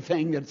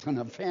everything that's an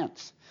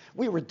offense.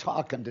 We were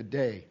talking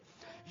today,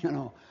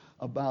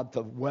 about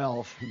the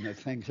wealth and the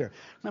things there.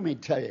 Let me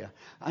tell you,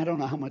 I don't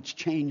know how much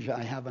change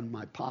I have in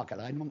my pocket.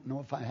 I don't know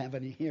if I have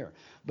any here.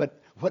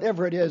 But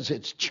whatever it is,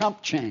 it's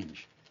chump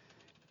change.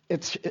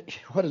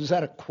 What is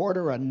that, a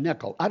quarter, a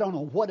nickel? I don't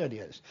know what it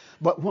is.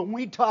 But when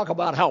we talk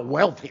about how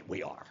wealthy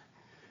we are,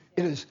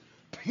 it is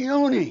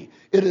puny.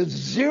 It is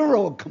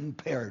zero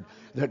compared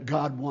that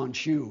God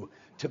wants you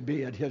to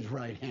be at his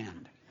right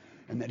hand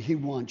and that he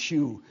wants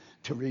you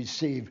to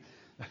receive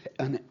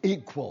an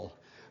equal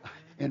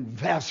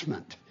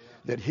investment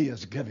that he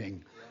is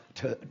giving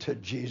to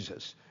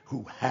Jesus,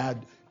 who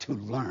had to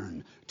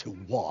learn to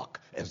walk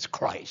as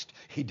Christ.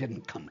 He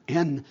didn't come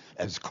in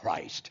as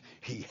Christ.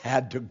 He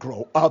had to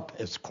grow up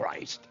as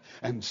Christ.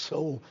 And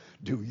so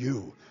do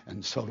you,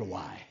 and so do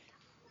I.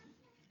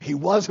 He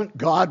wasn't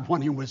God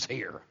when he was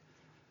here.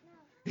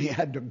 He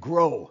had to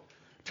grow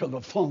to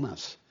the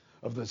fullness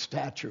of the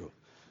stature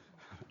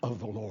of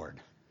the Lord.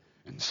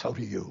 And so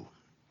do you,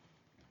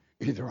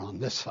 either on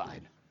this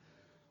side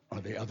or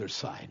the other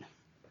side.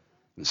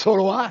 And so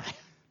do I.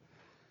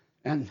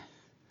 And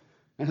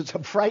it's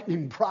a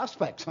frightening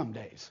prospect some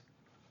days.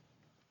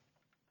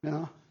 You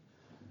know,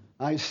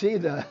 I see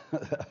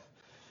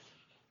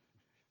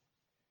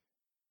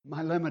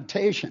my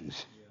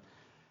limitations.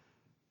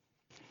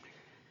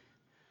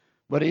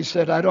 But he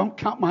said, I don't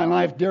count my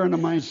life dear unto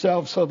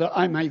myself so that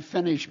I may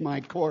finish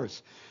my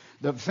course.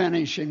 The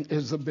finishing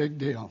is a big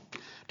deal.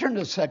 Turn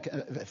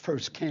to 1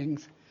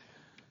 Kings.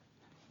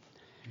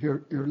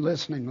 You're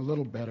listening a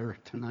little better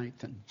tonight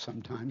than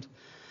sometimes.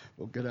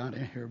 We'll get out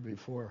of here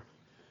before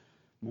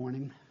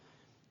morning.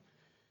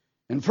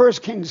 In 1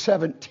 Kings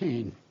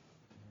 17,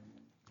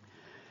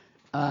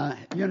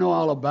 you know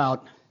all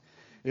about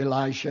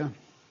Elisha.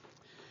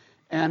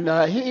 And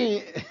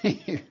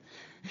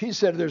he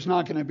said there's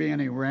not going to be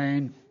any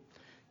rain.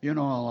 You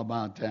know all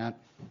about that.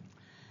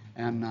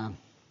 And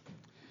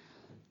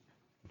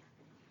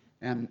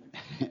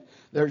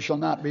there shall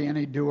not be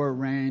any dew or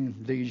rain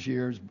these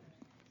years,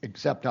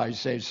 except I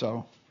say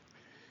so.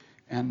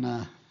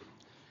 And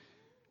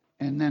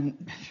then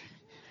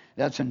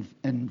that's in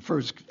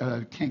 1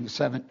 Kings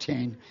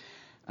 17,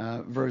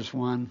 verse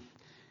 1.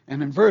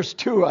 And in verse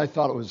 2, I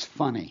thought it was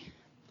funny.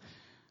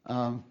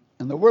 And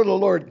the word of the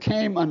Lord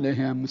came unto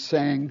him,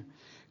 saying,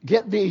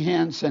 Get thee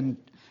hence and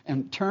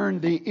turn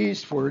thee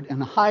eastward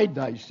and hide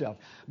thyself.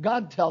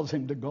 God tells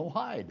him to go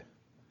hide.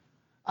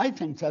 I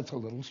think that's a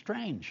little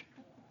strange.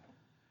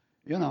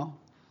 You know,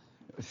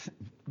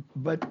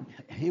 but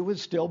he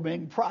was still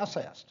being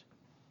processed.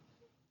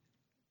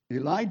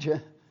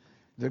 Elijah,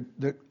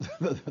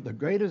 the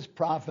greatest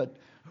prophet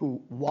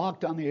who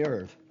walked on the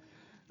earth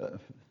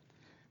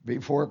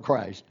before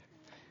Christ.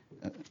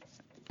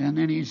 And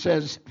then he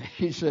says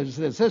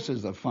this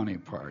is the funny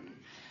part.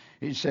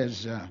 He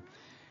says,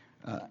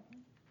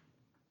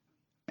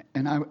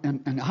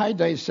 and hide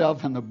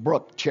thyself in the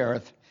brook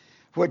Cherith,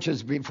 which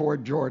is before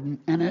Jordan,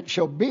 and it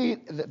shall be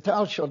that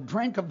thou shalt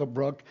drink of the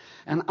brook,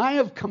 and I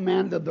have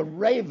commanded the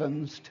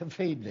ravens to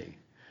feed thee.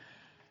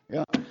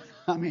 Yeah,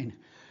 I mean,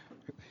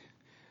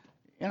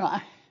 you know,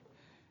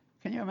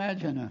 can you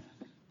imagine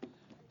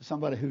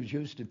somebody who's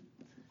used to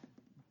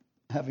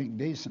having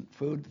decent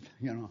food?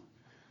 You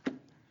know,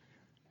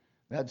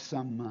 that's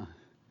some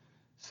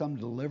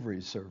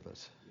delivery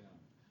service.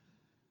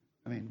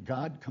 I mean,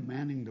 God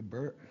commanding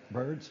the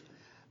birds.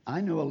 I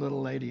knew a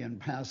little lady in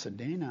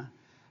Pasadena.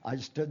 I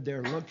stood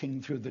there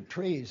looking through the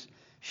trees.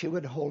 She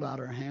would hold out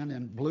her hand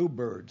and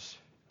bluebirds.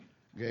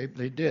 Okay?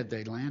 They did.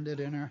 They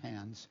landed in her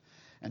hands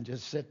and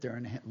just sit there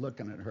and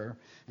looking at her.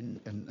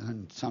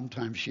 And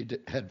sometimes she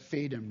had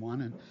feed in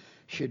one, and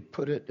she'd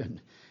put it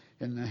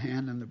in the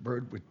hand, and the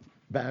bird would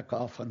back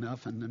off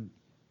enough and then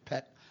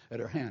pet at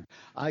her hand.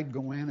 I'd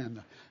go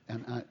in,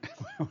 and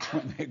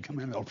when they come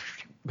in,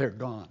 they're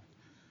gone.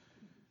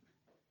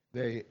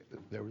 There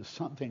was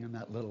something in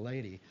that little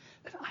lady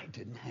that I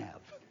didn't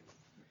have.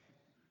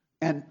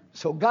 And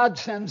so God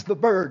sends the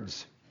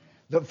birds.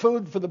 The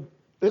food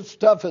this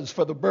stuff is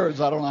for the birds.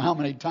 I don't know how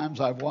many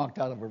times I've walked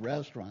out of a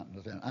restaurant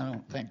with it. I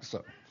don't think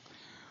so.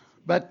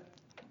 But,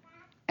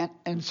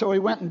 and so he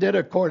went and did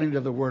according to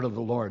the word of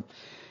the Lord.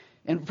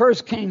 In 1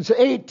 Kings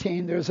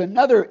 18, there's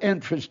another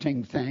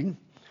interesting thing,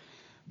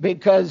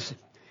 because,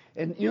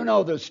 and you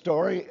know the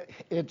story,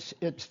 it's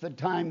the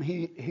time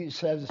he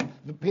says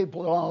the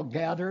people are all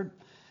gathered,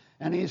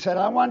 and he said,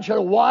 I want you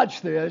to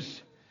watch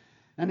this.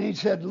 And he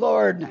said,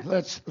 Lord,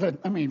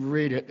 let me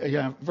read it.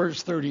 Yeah,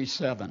 verse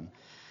 37.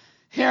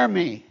 Hear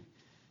me,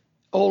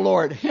 O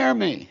Lord, hear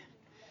me,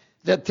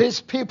 that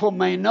this people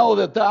may know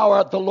that thou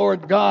art the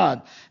Lord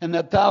God, and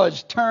that thou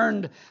hast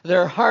turned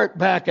their heart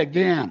back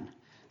again.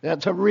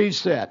 That's a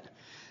reset.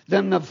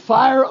 Then the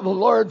fire of the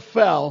Lord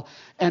fell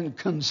and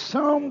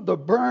consumed the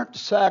burnt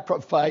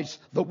sacrifice,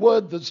 the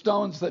wood, the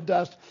stones, the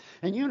dust.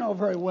 And you know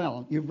very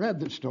well, you've read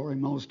the story,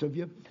 most of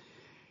you.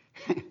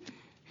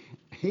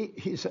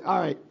 He said, all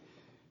right,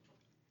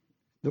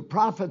 the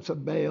prophets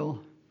of Baal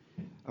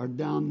are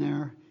down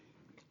there.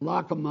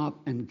 Lock them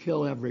up and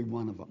kill every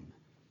one of them.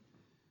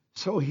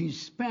 So he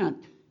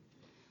spent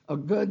a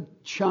good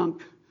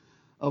chunk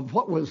of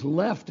what was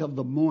left of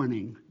the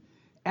morning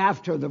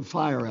after the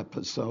fire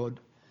episode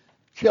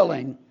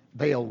killing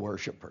Baal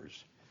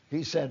worshipers.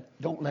 He said,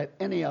 don't let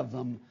any of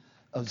them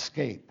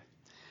escape.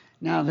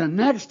 Now, the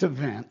next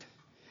event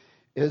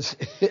is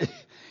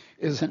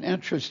an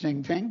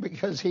interesting thing,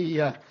 because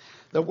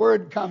the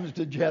word comes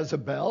to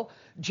Jezebel.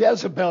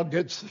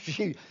 Jezebel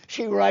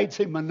she writes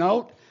him a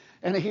note,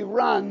 and he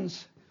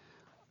runs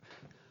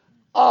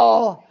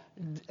all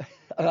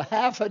a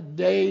half a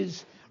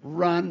day's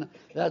run.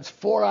 That's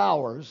 4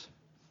 hours.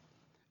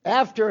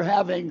 After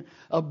having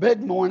a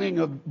big morning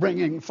of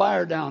bringing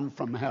fire down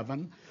from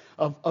heaven,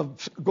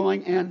 of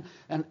going in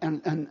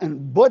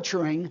and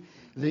butchering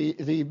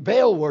the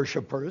Baal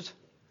worshippers,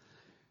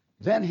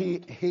 then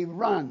he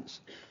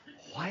runs.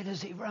 Why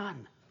does he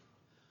run?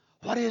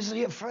 What is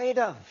he afraid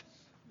of?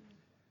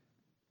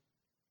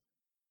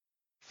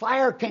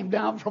 Fire came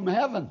down from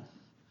heaven.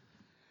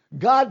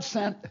 God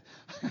sent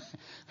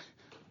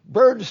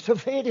birds to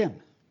feed him.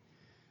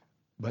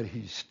 But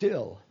he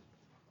still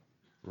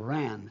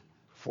ran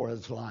for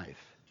his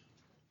life.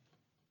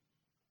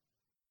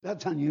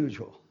 That's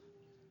unusual.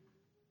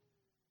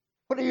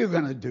 What are you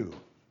going to do?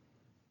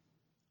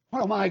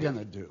 What am I going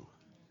to do?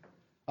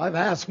 I've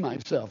asked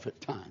myself at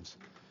times,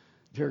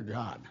 dear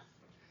God,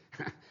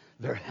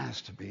 there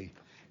has to be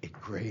a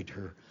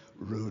greater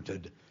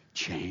rooted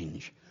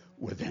change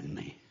within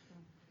me.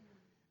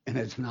 And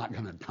it's not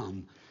going to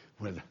come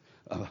with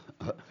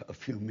a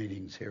few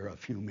meetings here, a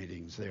few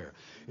meetings there.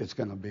 It's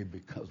going to be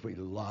because we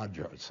lodge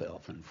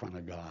ourselves in front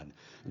of God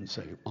and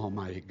say,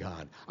 Almighty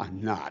God,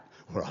 I'm not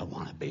where I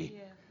want to be.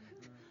 Yeah.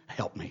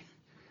 Help me.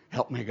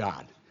 Help me,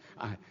 God.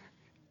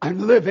 I'm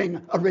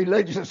living a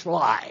religious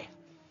lie.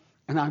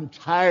 And I'm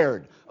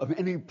tired of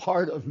any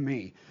part of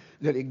me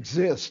that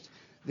exists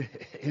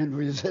in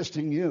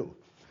resisting you.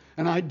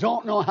 And I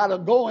don't know how to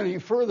go any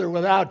further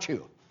without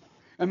you.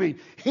 I mean,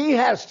 he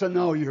has to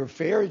know your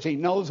fears. He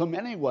knows them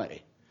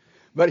anyway.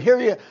 But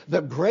here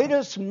the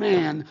greatest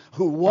man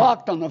who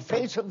walked on the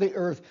face of the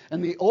earth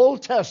in the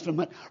Old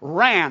Testament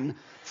ran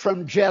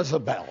from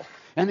Jezebel.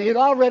 And he had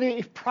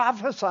already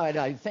prophesied,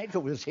 I think it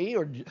was he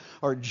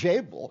or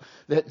Jabal,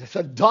 that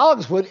the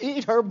dogs would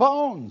eat her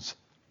bones.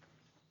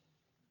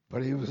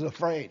 But he was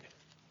afraid.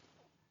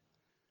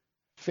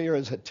 Fear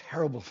is a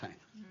terrible thing.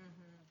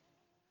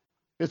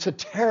 It's a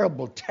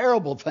terrible,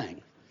 terrible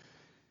thing.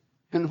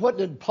 And what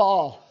did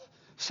Paul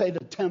say to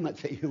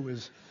Timothy, who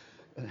was,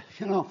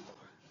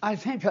 I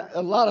think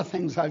a lot of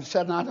things I've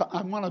said, and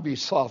I want to be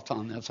soft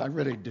on this, I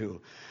really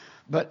do.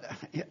 But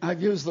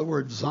I've used the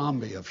word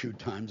zombie a few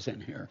times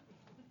in here.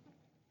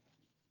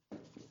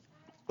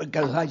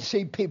 Because I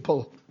see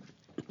people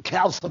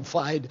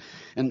calcified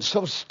and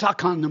so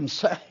stuck on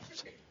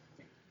themselves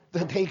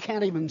that they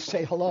can't even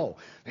say hello.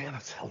 They have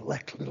a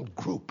select little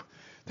group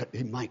that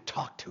they might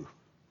talk to.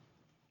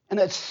 And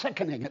it's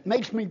sickening. It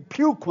makes me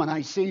puke when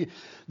I see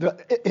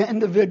the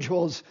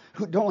individuals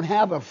who don't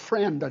have a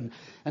friend,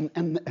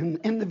 and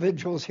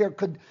individuals here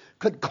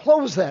could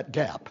close that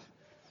gap.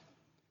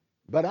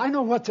 But I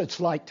know what it's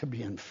like to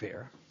be in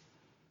fear.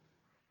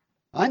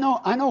 I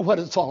know what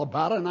it's all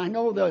about, and I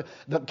know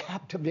the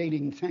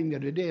captivating thing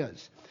that it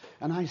is.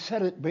 And I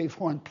said it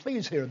before, and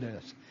please hear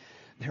this.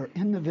 There are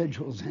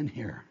individuals in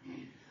here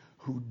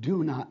who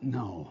do not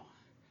know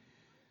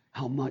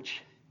how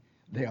much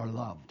they are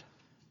loved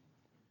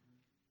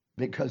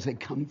because they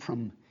come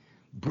from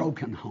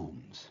broken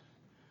homes,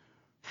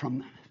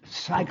 from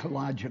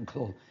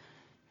psychological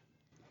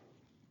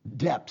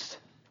depths,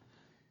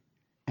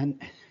 and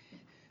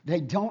they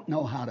don't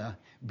know how to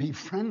be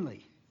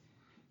friendly.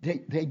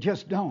 They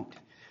just don't.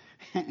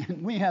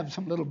 And we have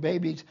some little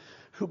babies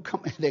who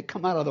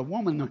come out of the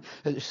woman.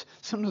 As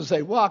soon as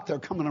they walk, they're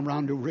coming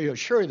around to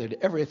reassure that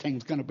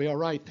everything's going to be all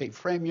right. They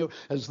frame you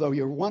as though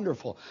you're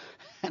wonderful.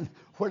 And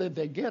where did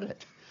they get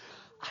it?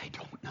 I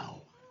don't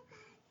know.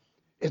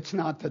 It's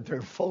not that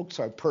their folks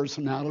are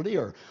personality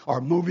or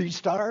are movie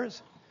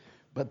stars,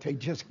 but they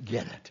just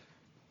get it.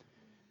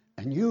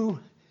 And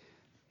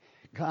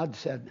God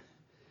said,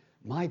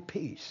 my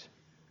peace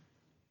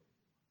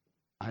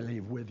I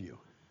leave with you.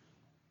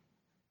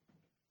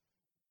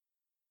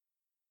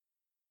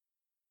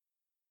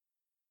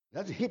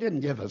 He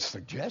didn't give a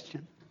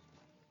suggestion.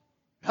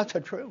 That's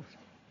the truth.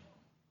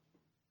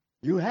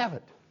 You have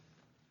it.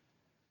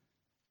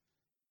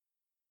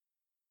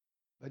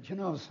 But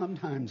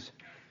sometimes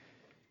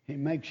he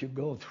makes you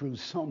go through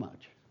so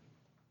much,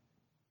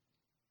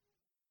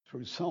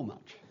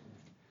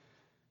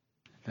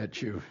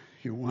 that you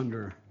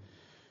wonder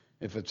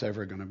if it's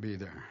ever going to be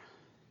there.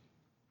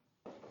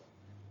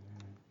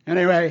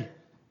 Anyway,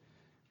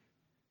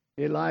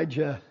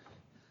 Elijah,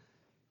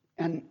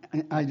 and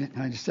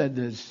I said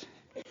this,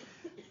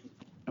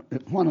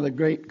 one of the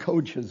great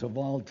coaches of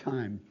all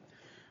time,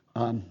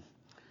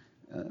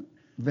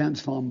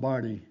 Vince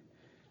Lombardi,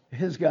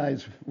 his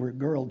guys were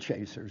girl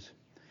chasers,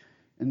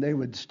 and they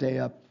would stay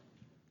up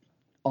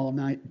all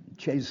night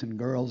chasing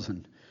girls.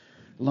 And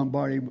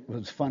Lombardi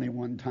was funny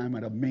one time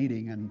at a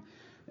meeting,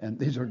 and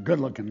these are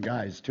good-looking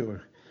guys too.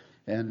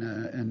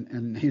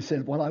 And he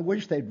said, well, I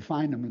wish they'd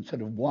find them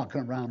instead of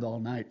walking around all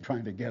night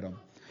trying to get them.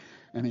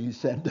 And he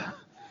said,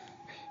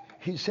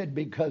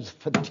 because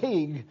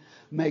fatigue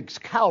makes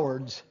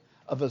cowards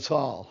of us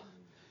all.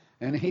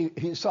 And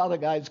he saw the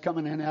guys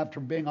coming in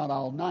after being out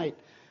all night,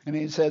 and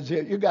he says,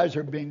 you guys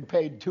are being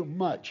paid too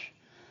much,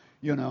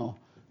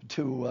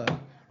 to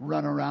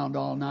run around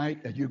all night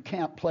and you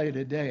can't play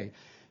today.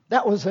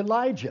 That was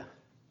Elijah.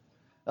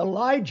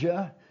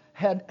 Elijah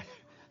had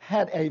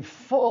a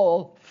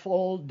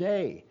full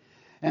day.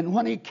 And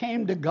when he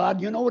came to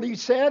God, you know what he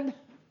said?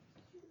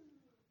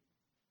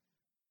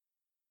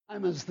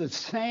 I'm as the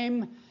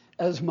same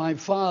as my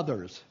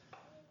fathers.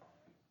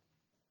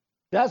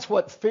 That's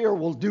what fear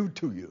will do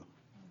to you.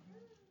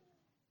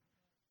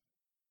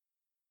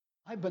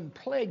 I've been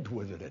plagued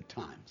with it at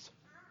times.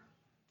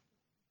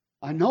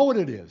 I know what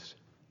it is.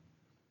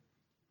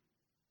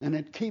 And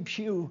it keeps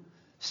you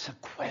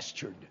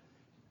sequestered.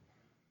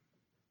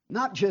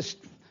 Not just,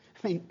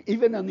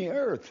 even on the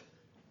earth.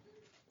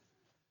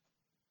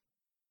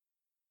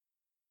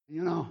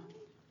 You know,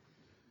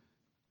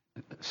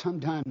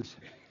 sometimes,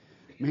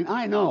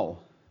 I know,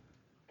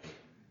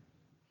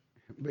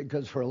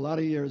 because for a lot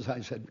of years I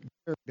said,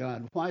 Dear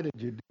God, why did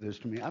you do this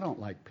to me? I don't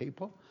like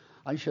people.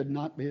 I should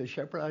not be a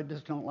shepherd.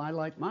 I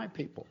like my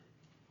people.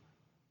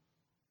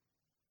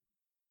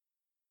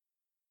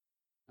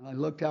 And I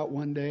looked out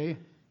one day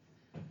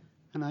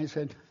and I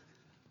said,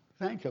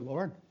 thank you,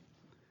 Lord.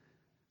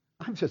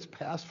 I'm just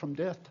passed from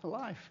death to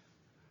life.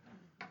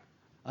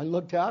 I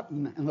looked out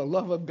and the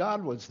love of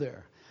God was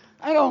there.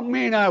 I don't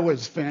mean I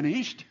was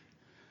finished,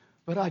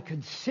 but I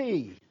could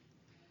see.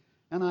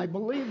 And I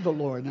believed the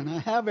Lord, and I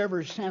have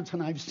ever since,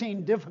 and I've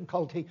seen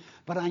difficulty,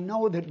 but I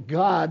know that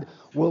God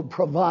will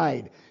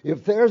provide.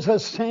 If there's a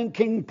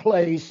sinking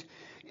place,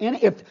 and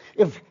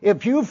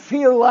if you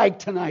feel like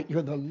tonight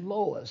you're the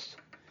lowest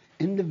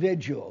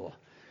individual,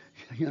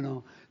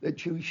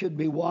 that you should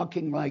be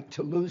walking like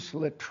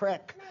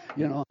Toulouse-Lautrec,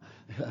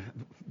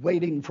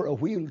 waiting for a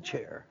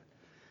wheelchair,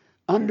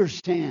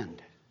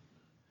 understand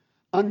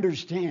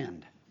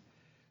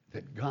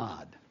that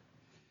God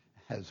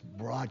has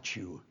brought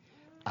you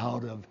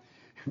out of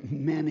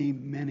many,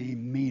 many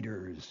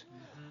meters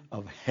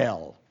of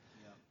hell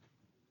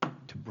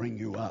to bring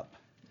you up.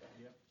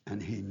 And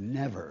he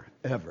never,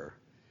 ever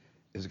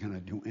is going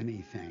to do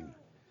anything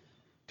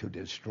to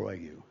destroy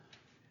you.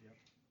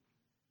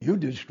 You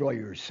destroy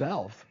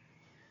yourself.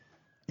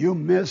 You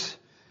miss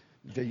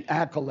the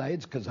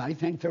accolades because I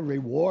think the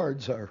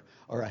rewards are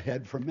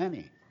ahead for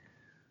many.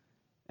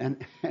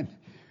 And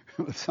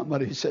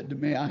somebody said to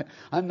me,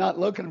 I'm not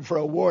looking for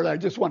a award, I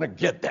just want to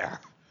get there.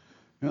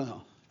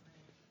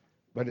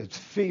 But it's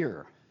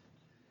fear.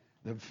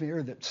 The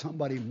fear that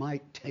somebody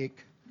might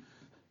take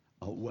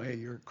away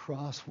your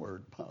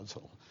crossword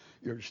puzzle,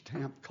 your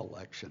stamp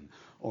collection,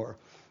 or,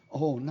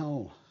 oh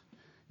no,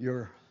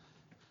 your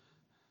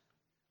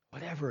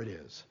whatever it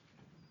is.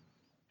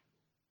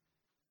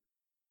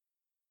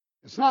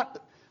 It's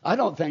not, I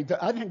think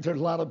there's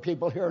a lot of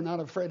people here who are not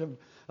afraid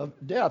of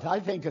death.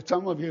 I think that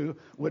some of you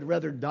would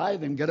rather die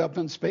than get up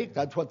and speak.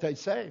 That's what they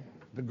say.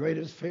 The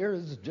greatest fear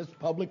is just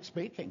public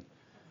speaking.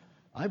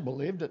 I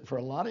believed it for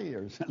a lot of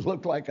years. It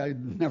looked like I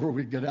never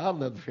would get out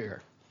of the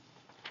fear.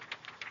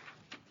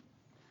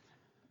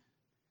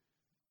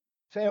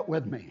 Say it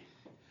with me.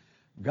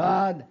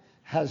 God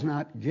has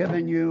not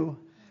given you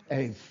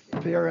a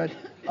spirit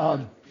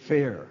of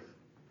fear.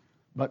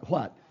 But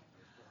what?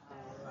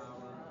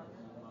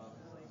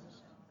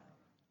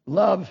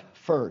 Love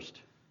first.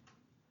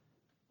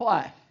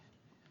 Why?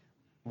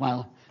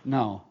 Well,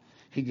 no.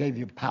 He gave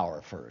you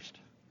power first.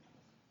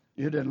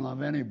 You didn't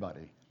love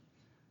anybody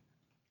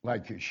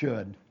like you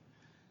should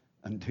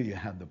until you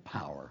had the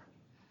power,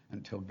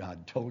 until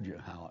God told you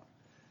how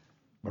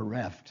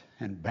bereft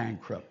and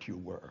bankrupt you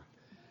were.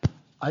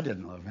 I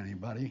didn't love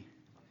anybody.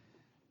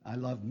 I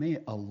loved me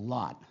a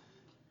lot.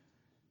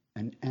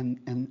 And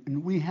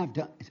we have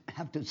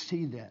to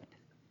see that.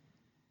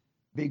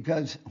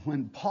 Because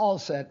when Paul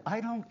said, I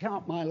don't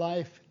count my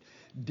life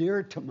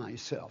dear to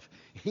myself,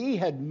 he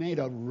had made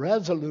a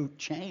resolute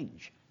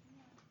change.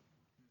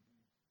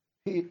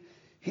 He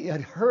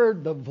had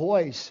heard the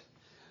voice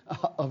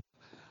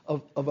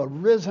of a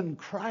risen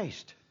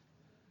Christ.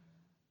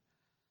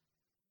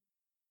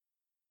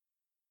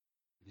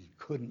 He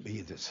couldn't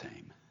be the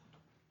same.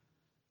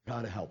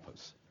 God help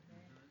us.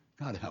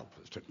 God help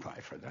us to cry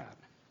for that.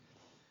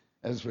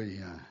 As we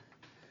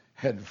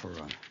head for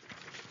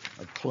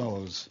a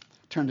close,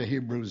 turn to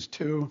Hebrews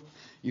 2.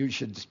 You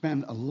should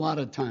spend a lot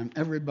of time,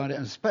 everybody,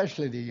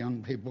 especially the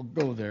young people,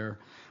 go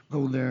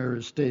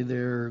there, stay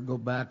there, go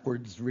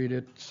backwards, read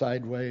it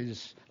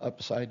sideways,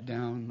 upside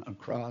down,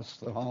 across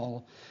the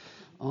hall,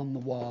 on the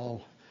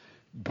wall.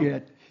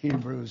 Get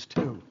Hebrews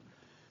 2,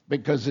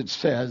 because it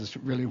says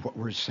really what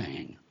we're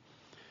saying.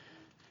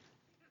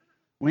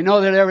 We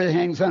know that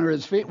everything's under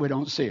his feet. We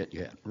don't see it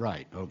yet.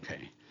 Right,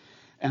 okay.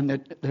 And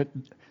that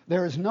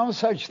there is no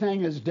such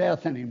thing as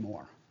death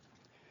anymore.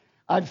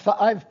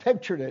 I've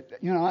pictured it.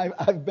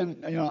 I've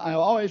been. I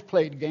always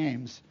played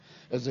games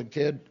as a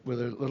kid with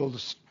a little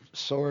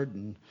sword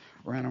and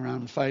ran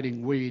around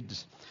fighting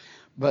weeds.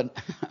 But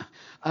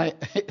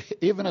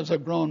even as a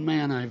grown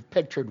man, I've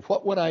pictured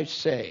what would I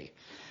say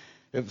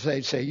if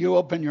they say, you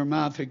open your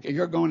mouth,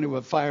 you're going to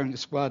a firing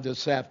squad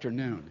this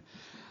afternoon.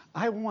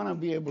 I want to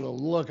be able to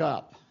look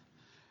up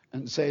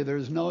and say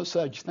there's no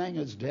such thing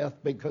as death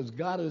because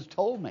God has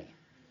told me.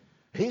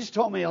 He's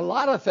told me a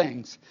lot of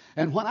things.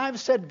 And when I've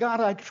said, God,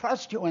 I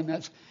trust you in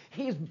this,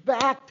 he's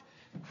backed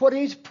what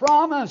he's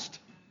promised.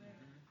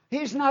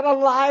 He's not a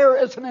liar.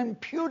 It's an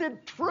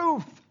imputed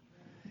truth.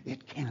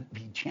 It can't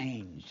be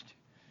changed.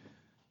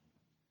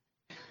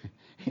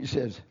 He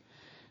says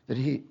that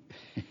he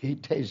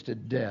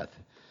tasted death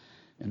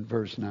in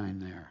verse 9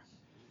 there.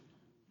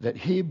 That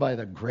he, by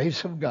the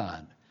grace of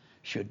God,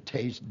 should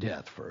taste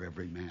death for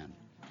every man.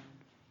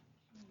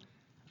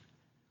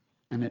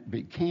 And it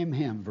became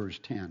him, verse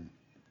 10,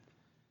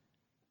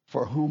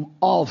 for whom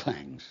all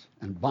things,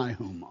 and by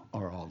whom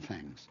are all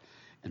things,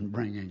 in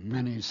bringing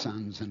many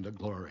sons into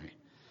glory,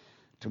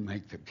 to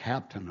make the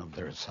captain of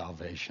their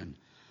salvation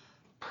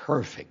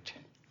perfect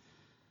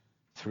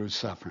through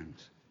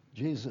sufferings.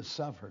 Jesus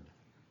suffered.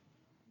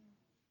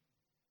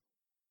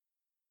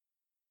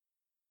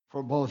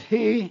 For both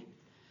he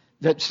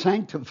that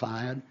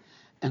sanctified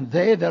and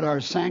they that are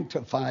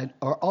sanctified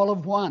are all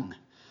of one,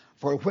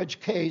 for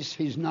which case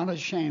he's not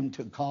ashamed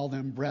to call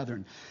them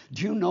brethren.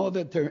 Do you know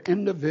that there are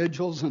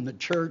individuals in the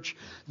church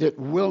that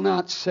will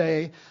not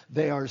say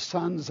they are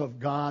sons of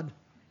God?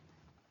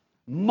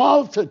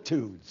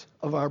 Multitudes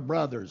of our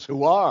brothers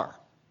who are,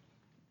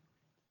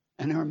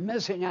 and are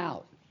missing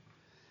out.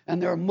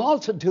 And there are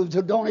multitudes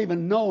who don't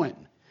even know him.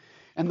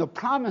 And the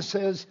promise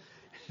is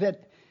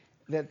that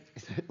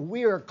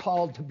we are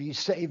called to be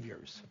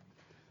saviors.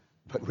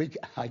 But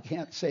I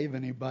can't save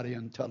anybody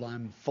until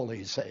I'm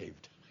fully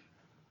saved.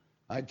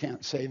 I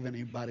can't save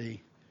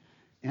anybody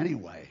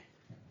anyway.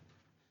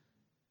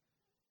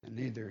 And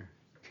neither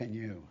can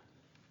you.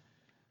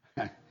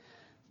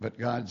 But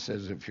God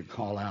says, if you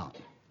call out,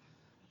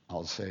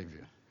 I'll save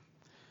you.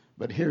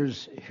 But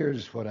here's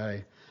what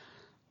I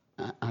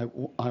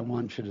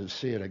want you to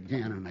see it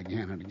again and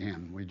again and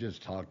again. We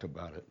just talked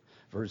about it.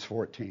 Verse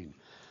 14.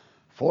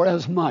 For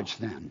as much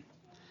then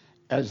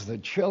as the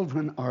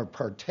children are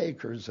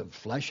partakers of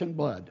flesh and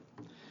blood,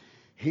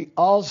 he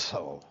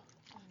also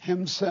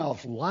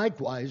himself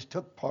likewise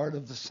took part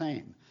of the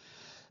same.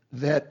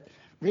 That,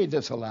 read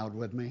this aloud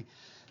with me,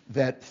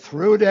 that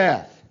through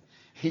death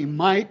he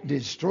might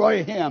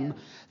destroy him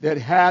that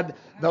had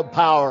the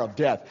power of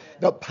death.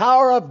 The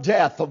power of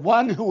death, the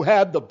one who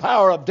had the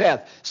power of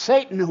death,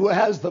 Satan, who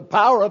has the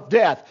power of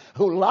death,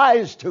 who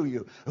lies to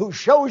you, who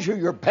shows you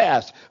your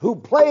past, who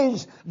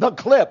plays the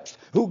clips,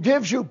 who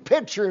gives you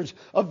pictures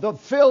of the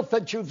filth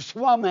that you've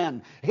swum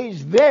in.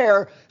 He's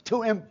there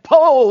to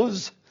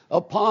impose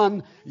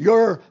upon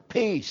your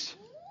peace.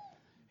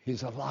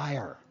 He's a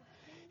liar.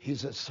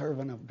 He's a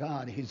servant of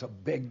God. He's a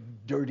big,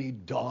 dirty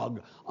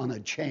dog on a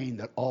chain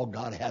that all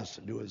God has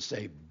to do is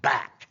say,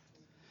 back.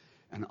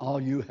 And all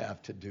you have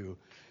to do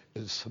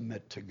is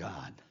submit to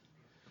God.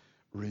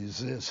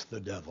 Resist the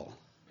devil,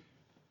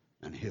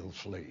 and he'll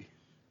flee.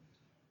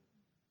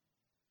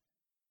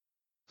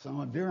 Some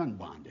of you are in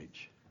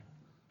bondage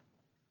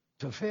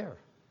to fear.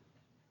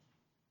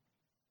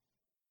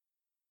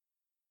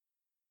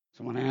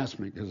 Someone asked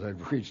me, because I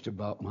preached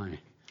about my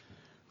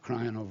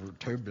crying over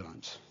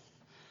turbulence.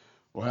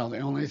 Well, the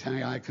only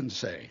thing I can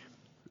say,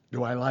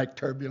 do I like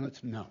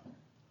turbulence? No.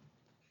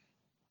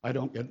 I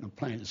don't get in a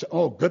plane and say,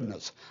 oh,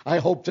 goodness, I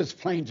hope this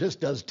plane just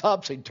does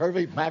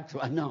topsy-turvy back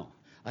to... No,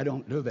 I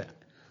don't do that.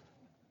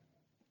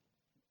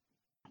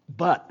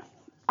 But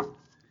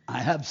I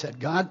have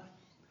said, God,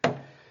 if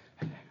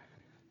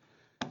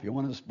you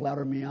want to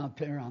splatter me out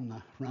there on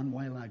the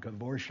runway like a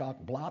Rorschach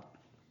blot,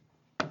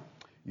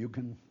 you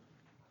can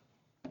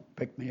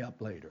pick me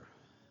up later.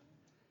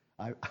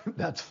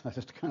 That's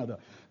kind of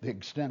the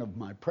extent of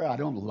my prayer. I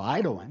don't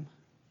lie to him.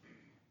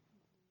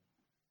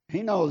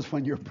 He knows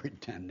when you're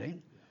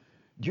pretending.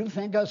 Do you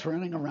think us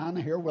running around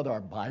here with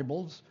our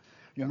Bibles,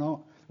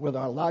 with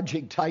our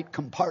logic-tight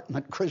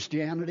compartment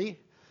Christianity,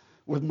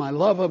 with my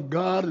love of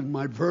God and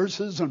my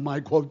verses and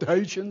my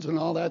quotations and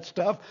all that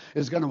stuff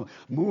is going to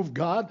move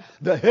God?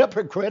 The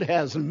hypocrite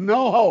has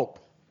no hope.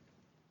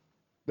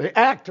 The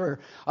actor,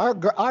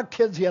 our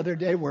kids the other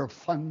day were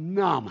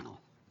phenomenal.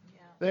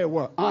 They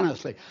were,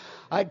 honestly.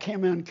 I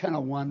came in kind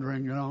of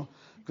wondering,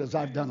 because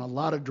I've done a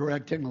lot of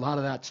directing, a lot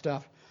of that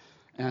stuff,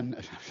 and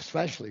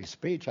especially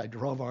speech. I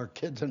drove our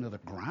kids into the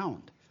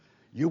ground.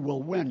 You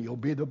will win. You'll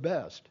be the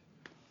best.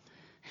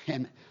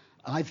 And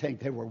I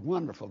think they were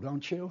wonderful,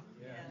 don't you?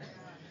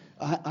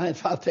 Yeah. I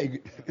thought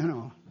they'd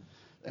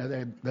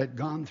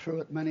gone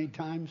through it many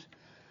times.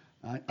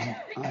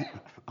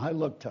 I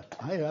looked,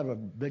 I have a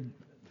big,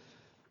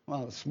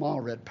 a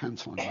small red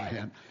pencil in my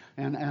hand,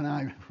 and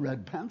I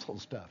read pencil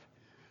stuff.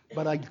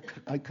 But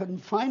I couldn't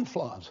find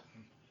flaws.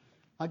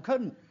 I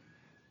couldn't.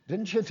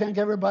 Didn't you think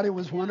everybody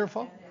was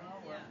wonderful?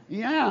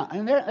 Yeah,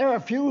 and there are a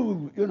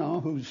few,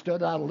 who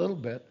stood out a little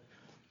bit.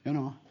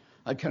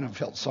 I kind of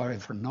felt sorry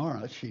for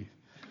Nora. She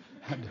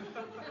had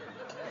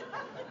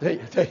they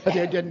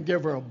didn't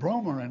give her a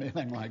broom or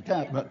anything like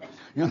that, but,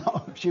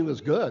 she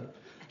was good.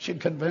 She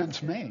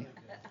convinced me.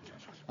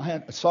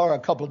 I saw her a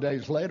couple of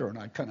days later, and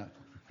I kind of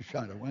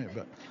shied away.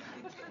 But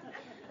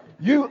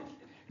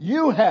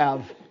you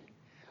have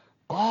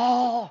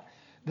all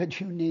that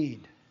you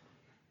need.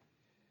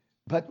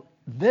 But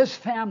this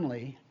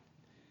family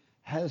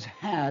has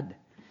had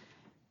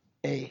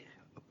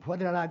what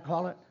did I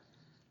call it?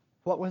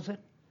 What was it?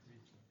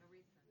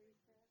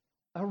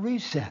 A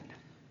reset.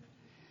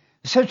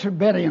 Sister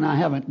Betty and I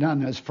haven't done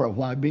this for a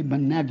while. We've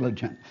been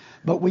negligent.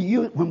 But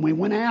when we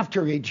went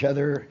after each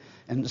other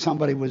and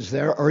somebody was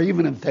there, or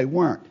even if they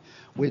weren't,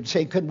 we'd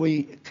say,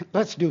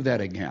 let's do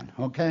that again,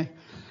 okay?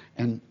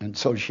 And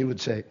so she would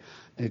say,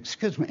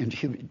 excuse me, and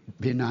she would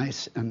be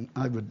nice, and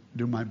I would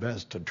do my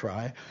best to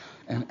try.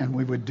 And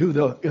we would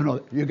do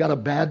you got a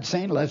bad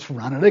scene, let's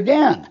run it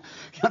again,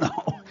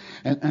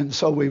 And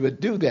so we would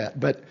do that.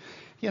 But,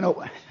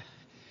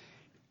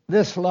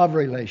 this love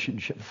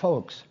relationship,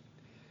 folks,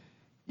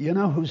 you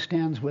know who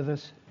stands with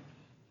us?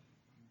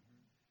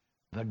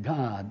 The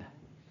God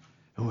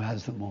who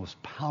has the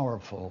most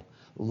powerful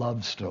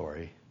love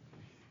story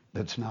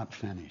that's not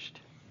finished.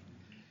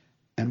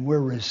 And we're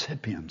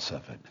recipients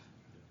of it.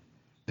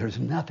 There's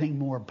nothing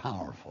more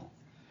powerful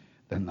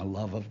than the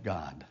love of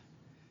God.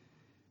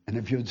 And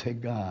if you'd say,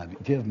 God,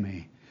 give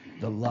me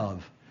the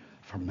love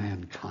for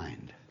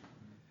mankind.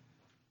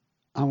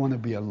 I want to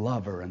be a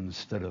lover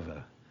instead of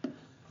a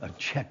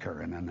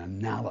checker and an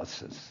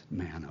analysis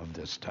man of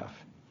this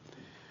stuff.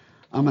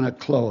 I'm going to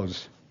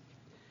close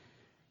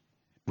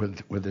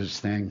with this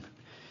thing.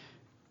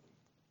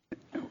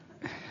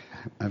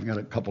 I've got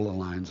a couple of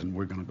lines and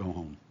we're going to go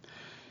home.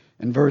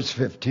 In verse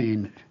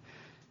 15,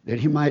 that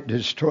he might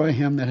destroy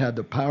him that had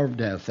the power of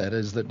death, that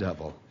is the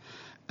devil,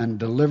 and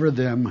deliver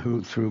them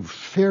who through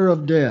fear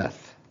of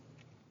death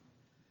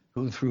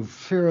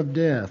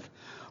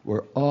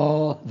were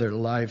all their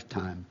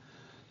lifetime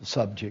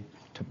subject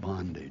to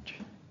bondage.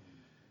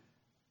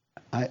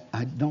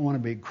 I don't want to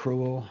be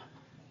cruel,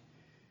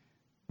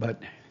 but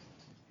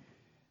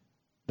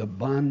the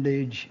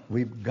bondage,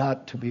 we've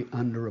got to be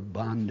under a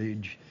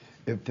bondage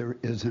if there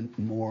isn't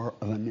more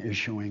of an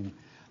issuing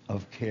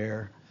of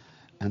care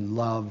and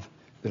love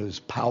that is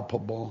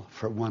palpable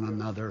for one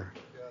another.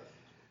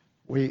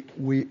 We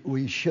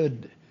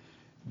should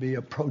be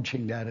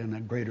approaching that in a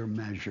greater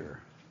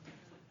measure.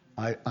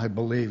 I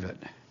believe it.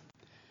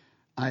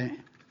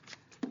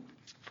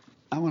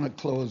 I want to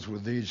close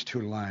with these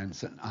two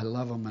lines. And I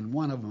love them, and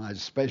one of them I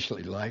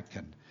especially like.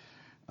 And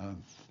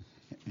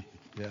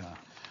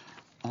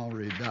I'll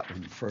read that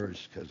one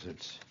first because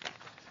it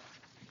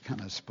kind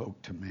of spoke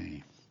to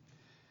me.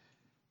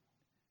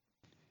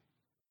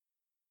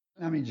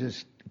 Let me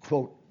just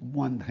quote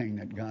one thing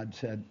that God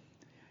said.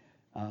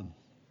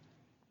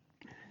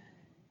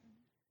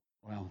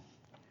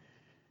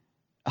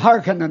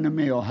 Hearken unto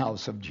me, O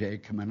house of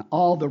Jacob, and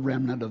all the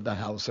remnant of the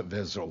house of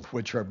Israel,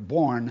 which are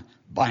born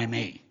by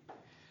me,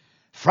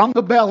 from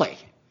the belly,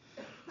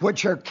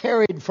 which are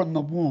carried from the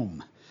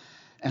womb,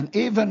 and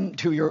even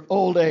to your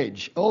old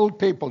age. Old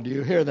people, do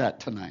you hear that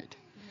tonight?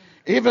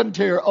 Even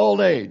to your old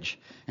age.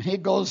 And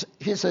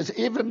he says,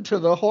 even to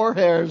the hoar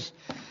hairs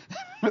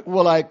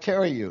will I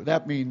carry you.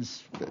 That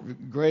means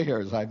gray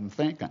hairs, I'm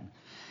thinking.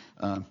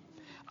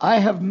 I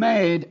have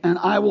made and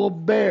I will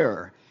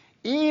bear.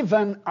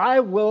 Even I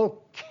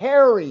will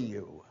carry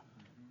you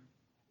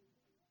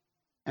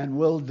and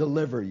will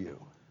deliver you.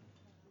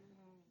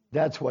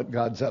 That's what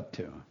God's up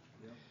to.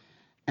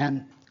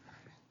 And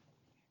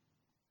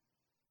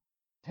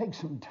take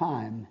some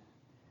time,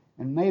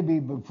 and maybe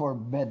before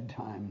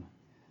bedtime,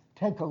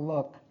 take a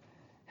look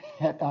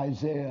at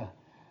Isaiah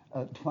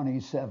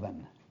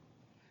 27.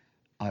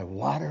 I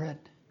water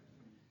it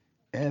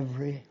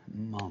every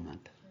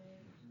moment.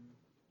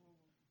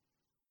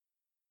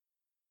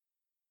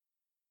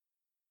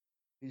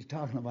 He's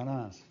talking about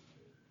us.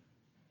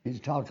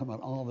 He's talking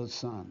about all the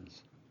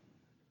sons,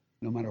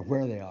 no matter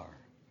where they are.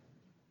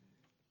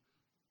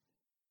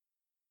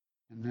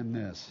 And then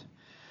this,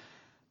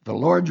 the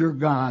Lord your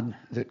God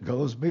that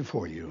goes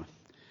before you,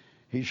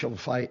 he shall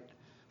fight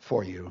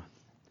for you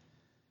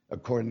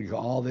according to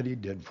all that he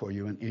did for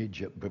you in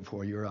Egypt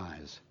before your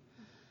eyes,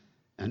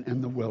 and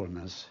in the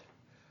wilderness,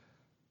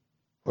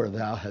 where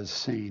thou hast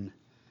seen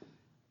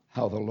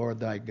how the Lord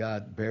thy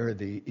God bare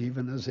thee,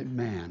 even as a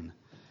man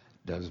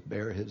does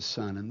bear his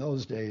son. In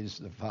those days,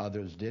 the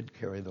fathers did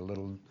carry the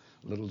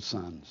little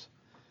sons.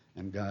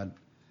 And God,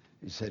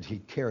 he said, he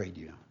carried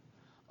you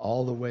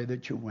all the way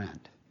that you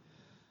went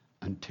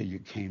until you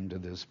came to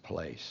this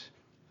place.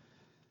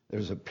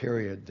 There's a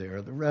period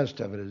there. The rest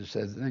of it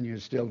says, then you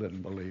still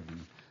didn't believe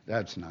him.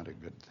 That's not a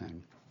good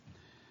thing.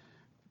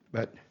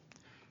 But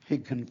he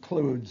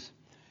concludes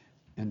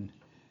in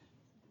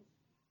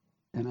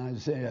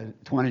Isaiah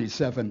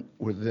 27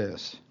 with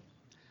this.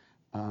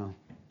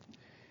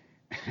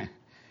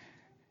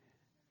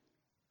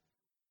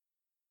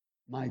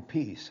 My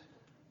peace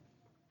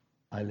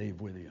I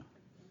leave with you.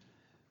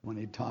 When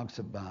he talks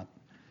about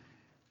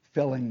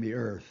filling the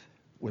earth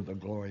with the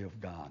glory of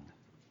God.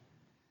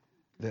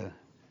 The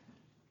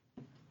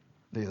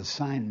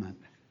assignment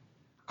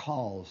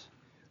calls,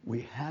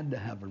 we had to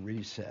have a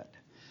reset.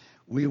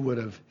 We would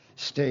have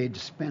stayed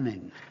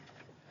spinning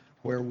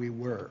where we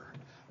were,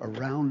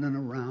 around and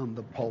around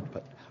the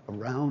pulpit,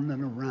 around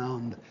and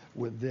around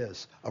with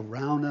this,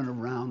 around and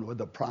around with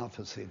the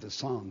prophecy, the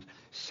songs,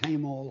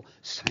 same old,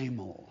 same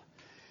old.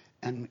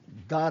 And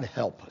God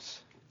help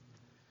us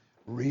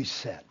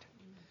reset,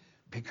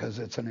 because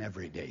it's an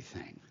everyday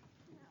thing.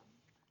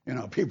 You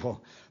know,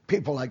 people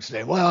like to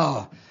say,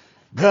 well,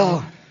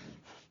 Bill,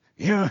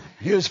 you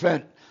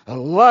spent a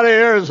lot of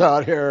years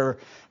out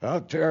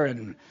there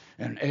in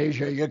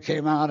Asia. You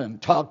came out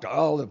and talked to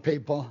all the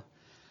people.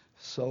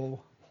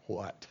 So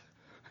what?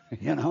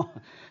 You know,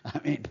 I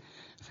mean,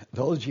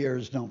 those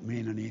years don't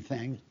mean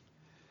anything,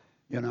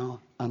 you know,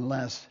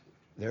 unless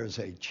there's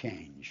a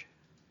change,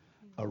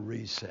 a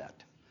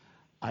reset.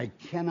 I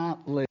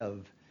cannot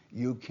live,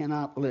 you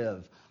cannot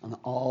live on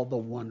all the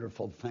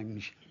wonderful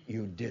things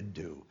you did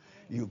do.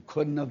 You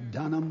couldn't have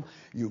done them,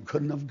 you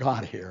couldn't have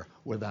got here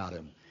without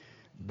him.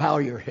 Bow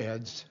your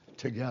heads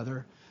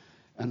together,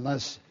 and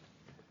let's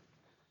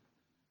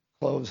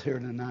close here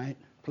tonight,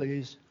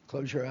 please.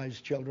 Close your eyes,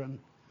 children.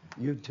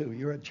 You too,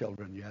 you're a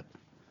children yet,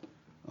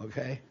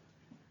 okay?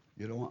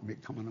 You don't want me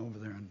coming over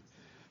there and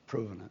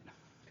proving it.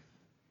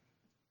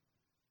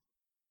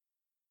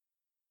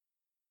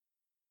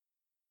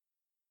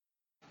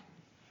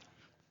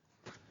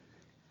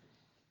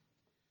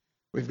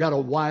 We've got a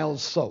wild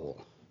soul,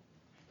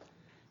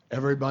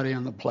 everybody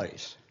in the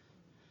place.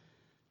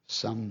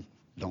 Some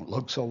don't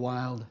look so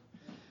wild.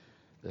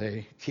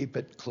 They keep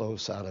it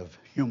close out of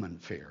human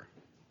fear.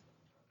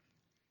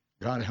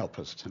 God help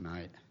us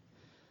tonight.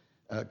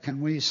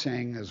 Can we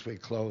sing as we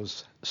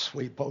close,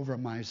 Sweep Over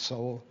My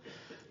Soul?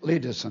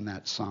 Lead us in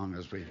that song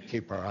as we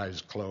keep our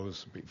eyes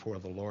closed before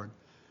the Lord.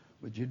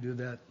 Would you do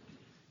that?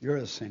 You're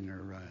a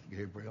singer,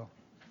 Gabriel.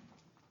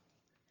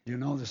 Do you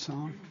know the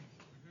song?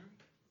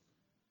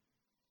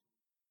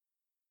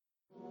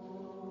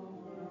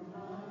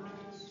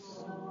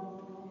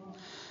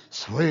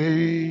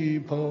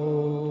 Sweep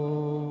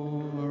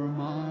over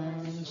my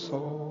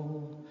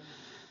soul,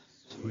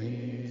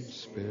 sweet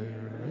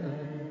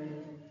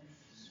Spirit.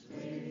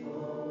 Sweep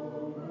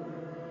over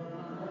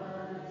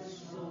my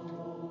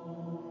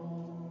soul.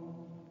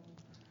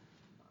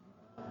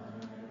 My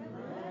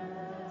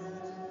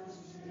rest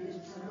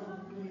is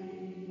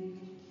complete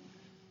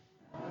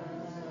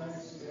as I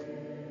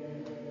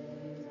stay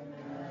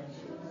at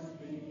your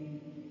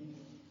feet.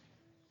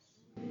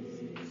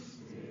 Sweet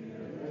Spirit.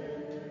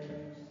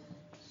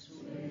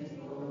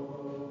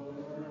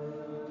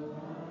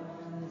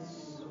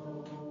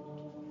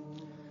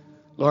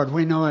 Lord,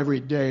 we know every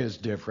day is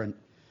different.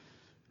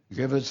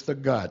 Give us the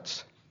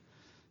guts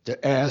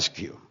to ask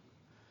you,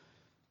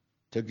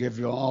 to give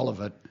you all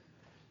of it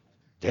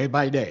day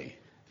by day,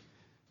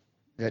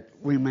 that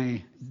we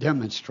may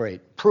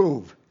demonstrate,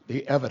 prove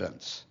the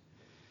evidence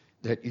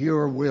that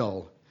your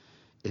will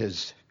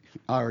is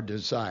our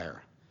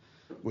desire.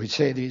 We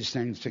say these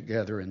things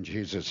together in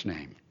Jesus'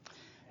 name.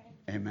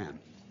 Amen.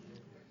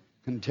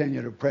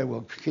 Continue to pray.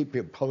 We'll keep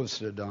you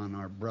posted on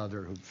our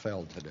brother who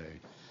fell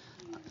today.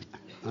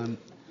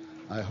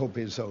 I hope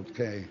he's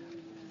okay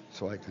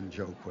so I can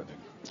joke with him.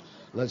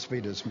 Let's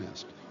be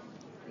dismissed.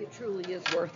 It truly is worth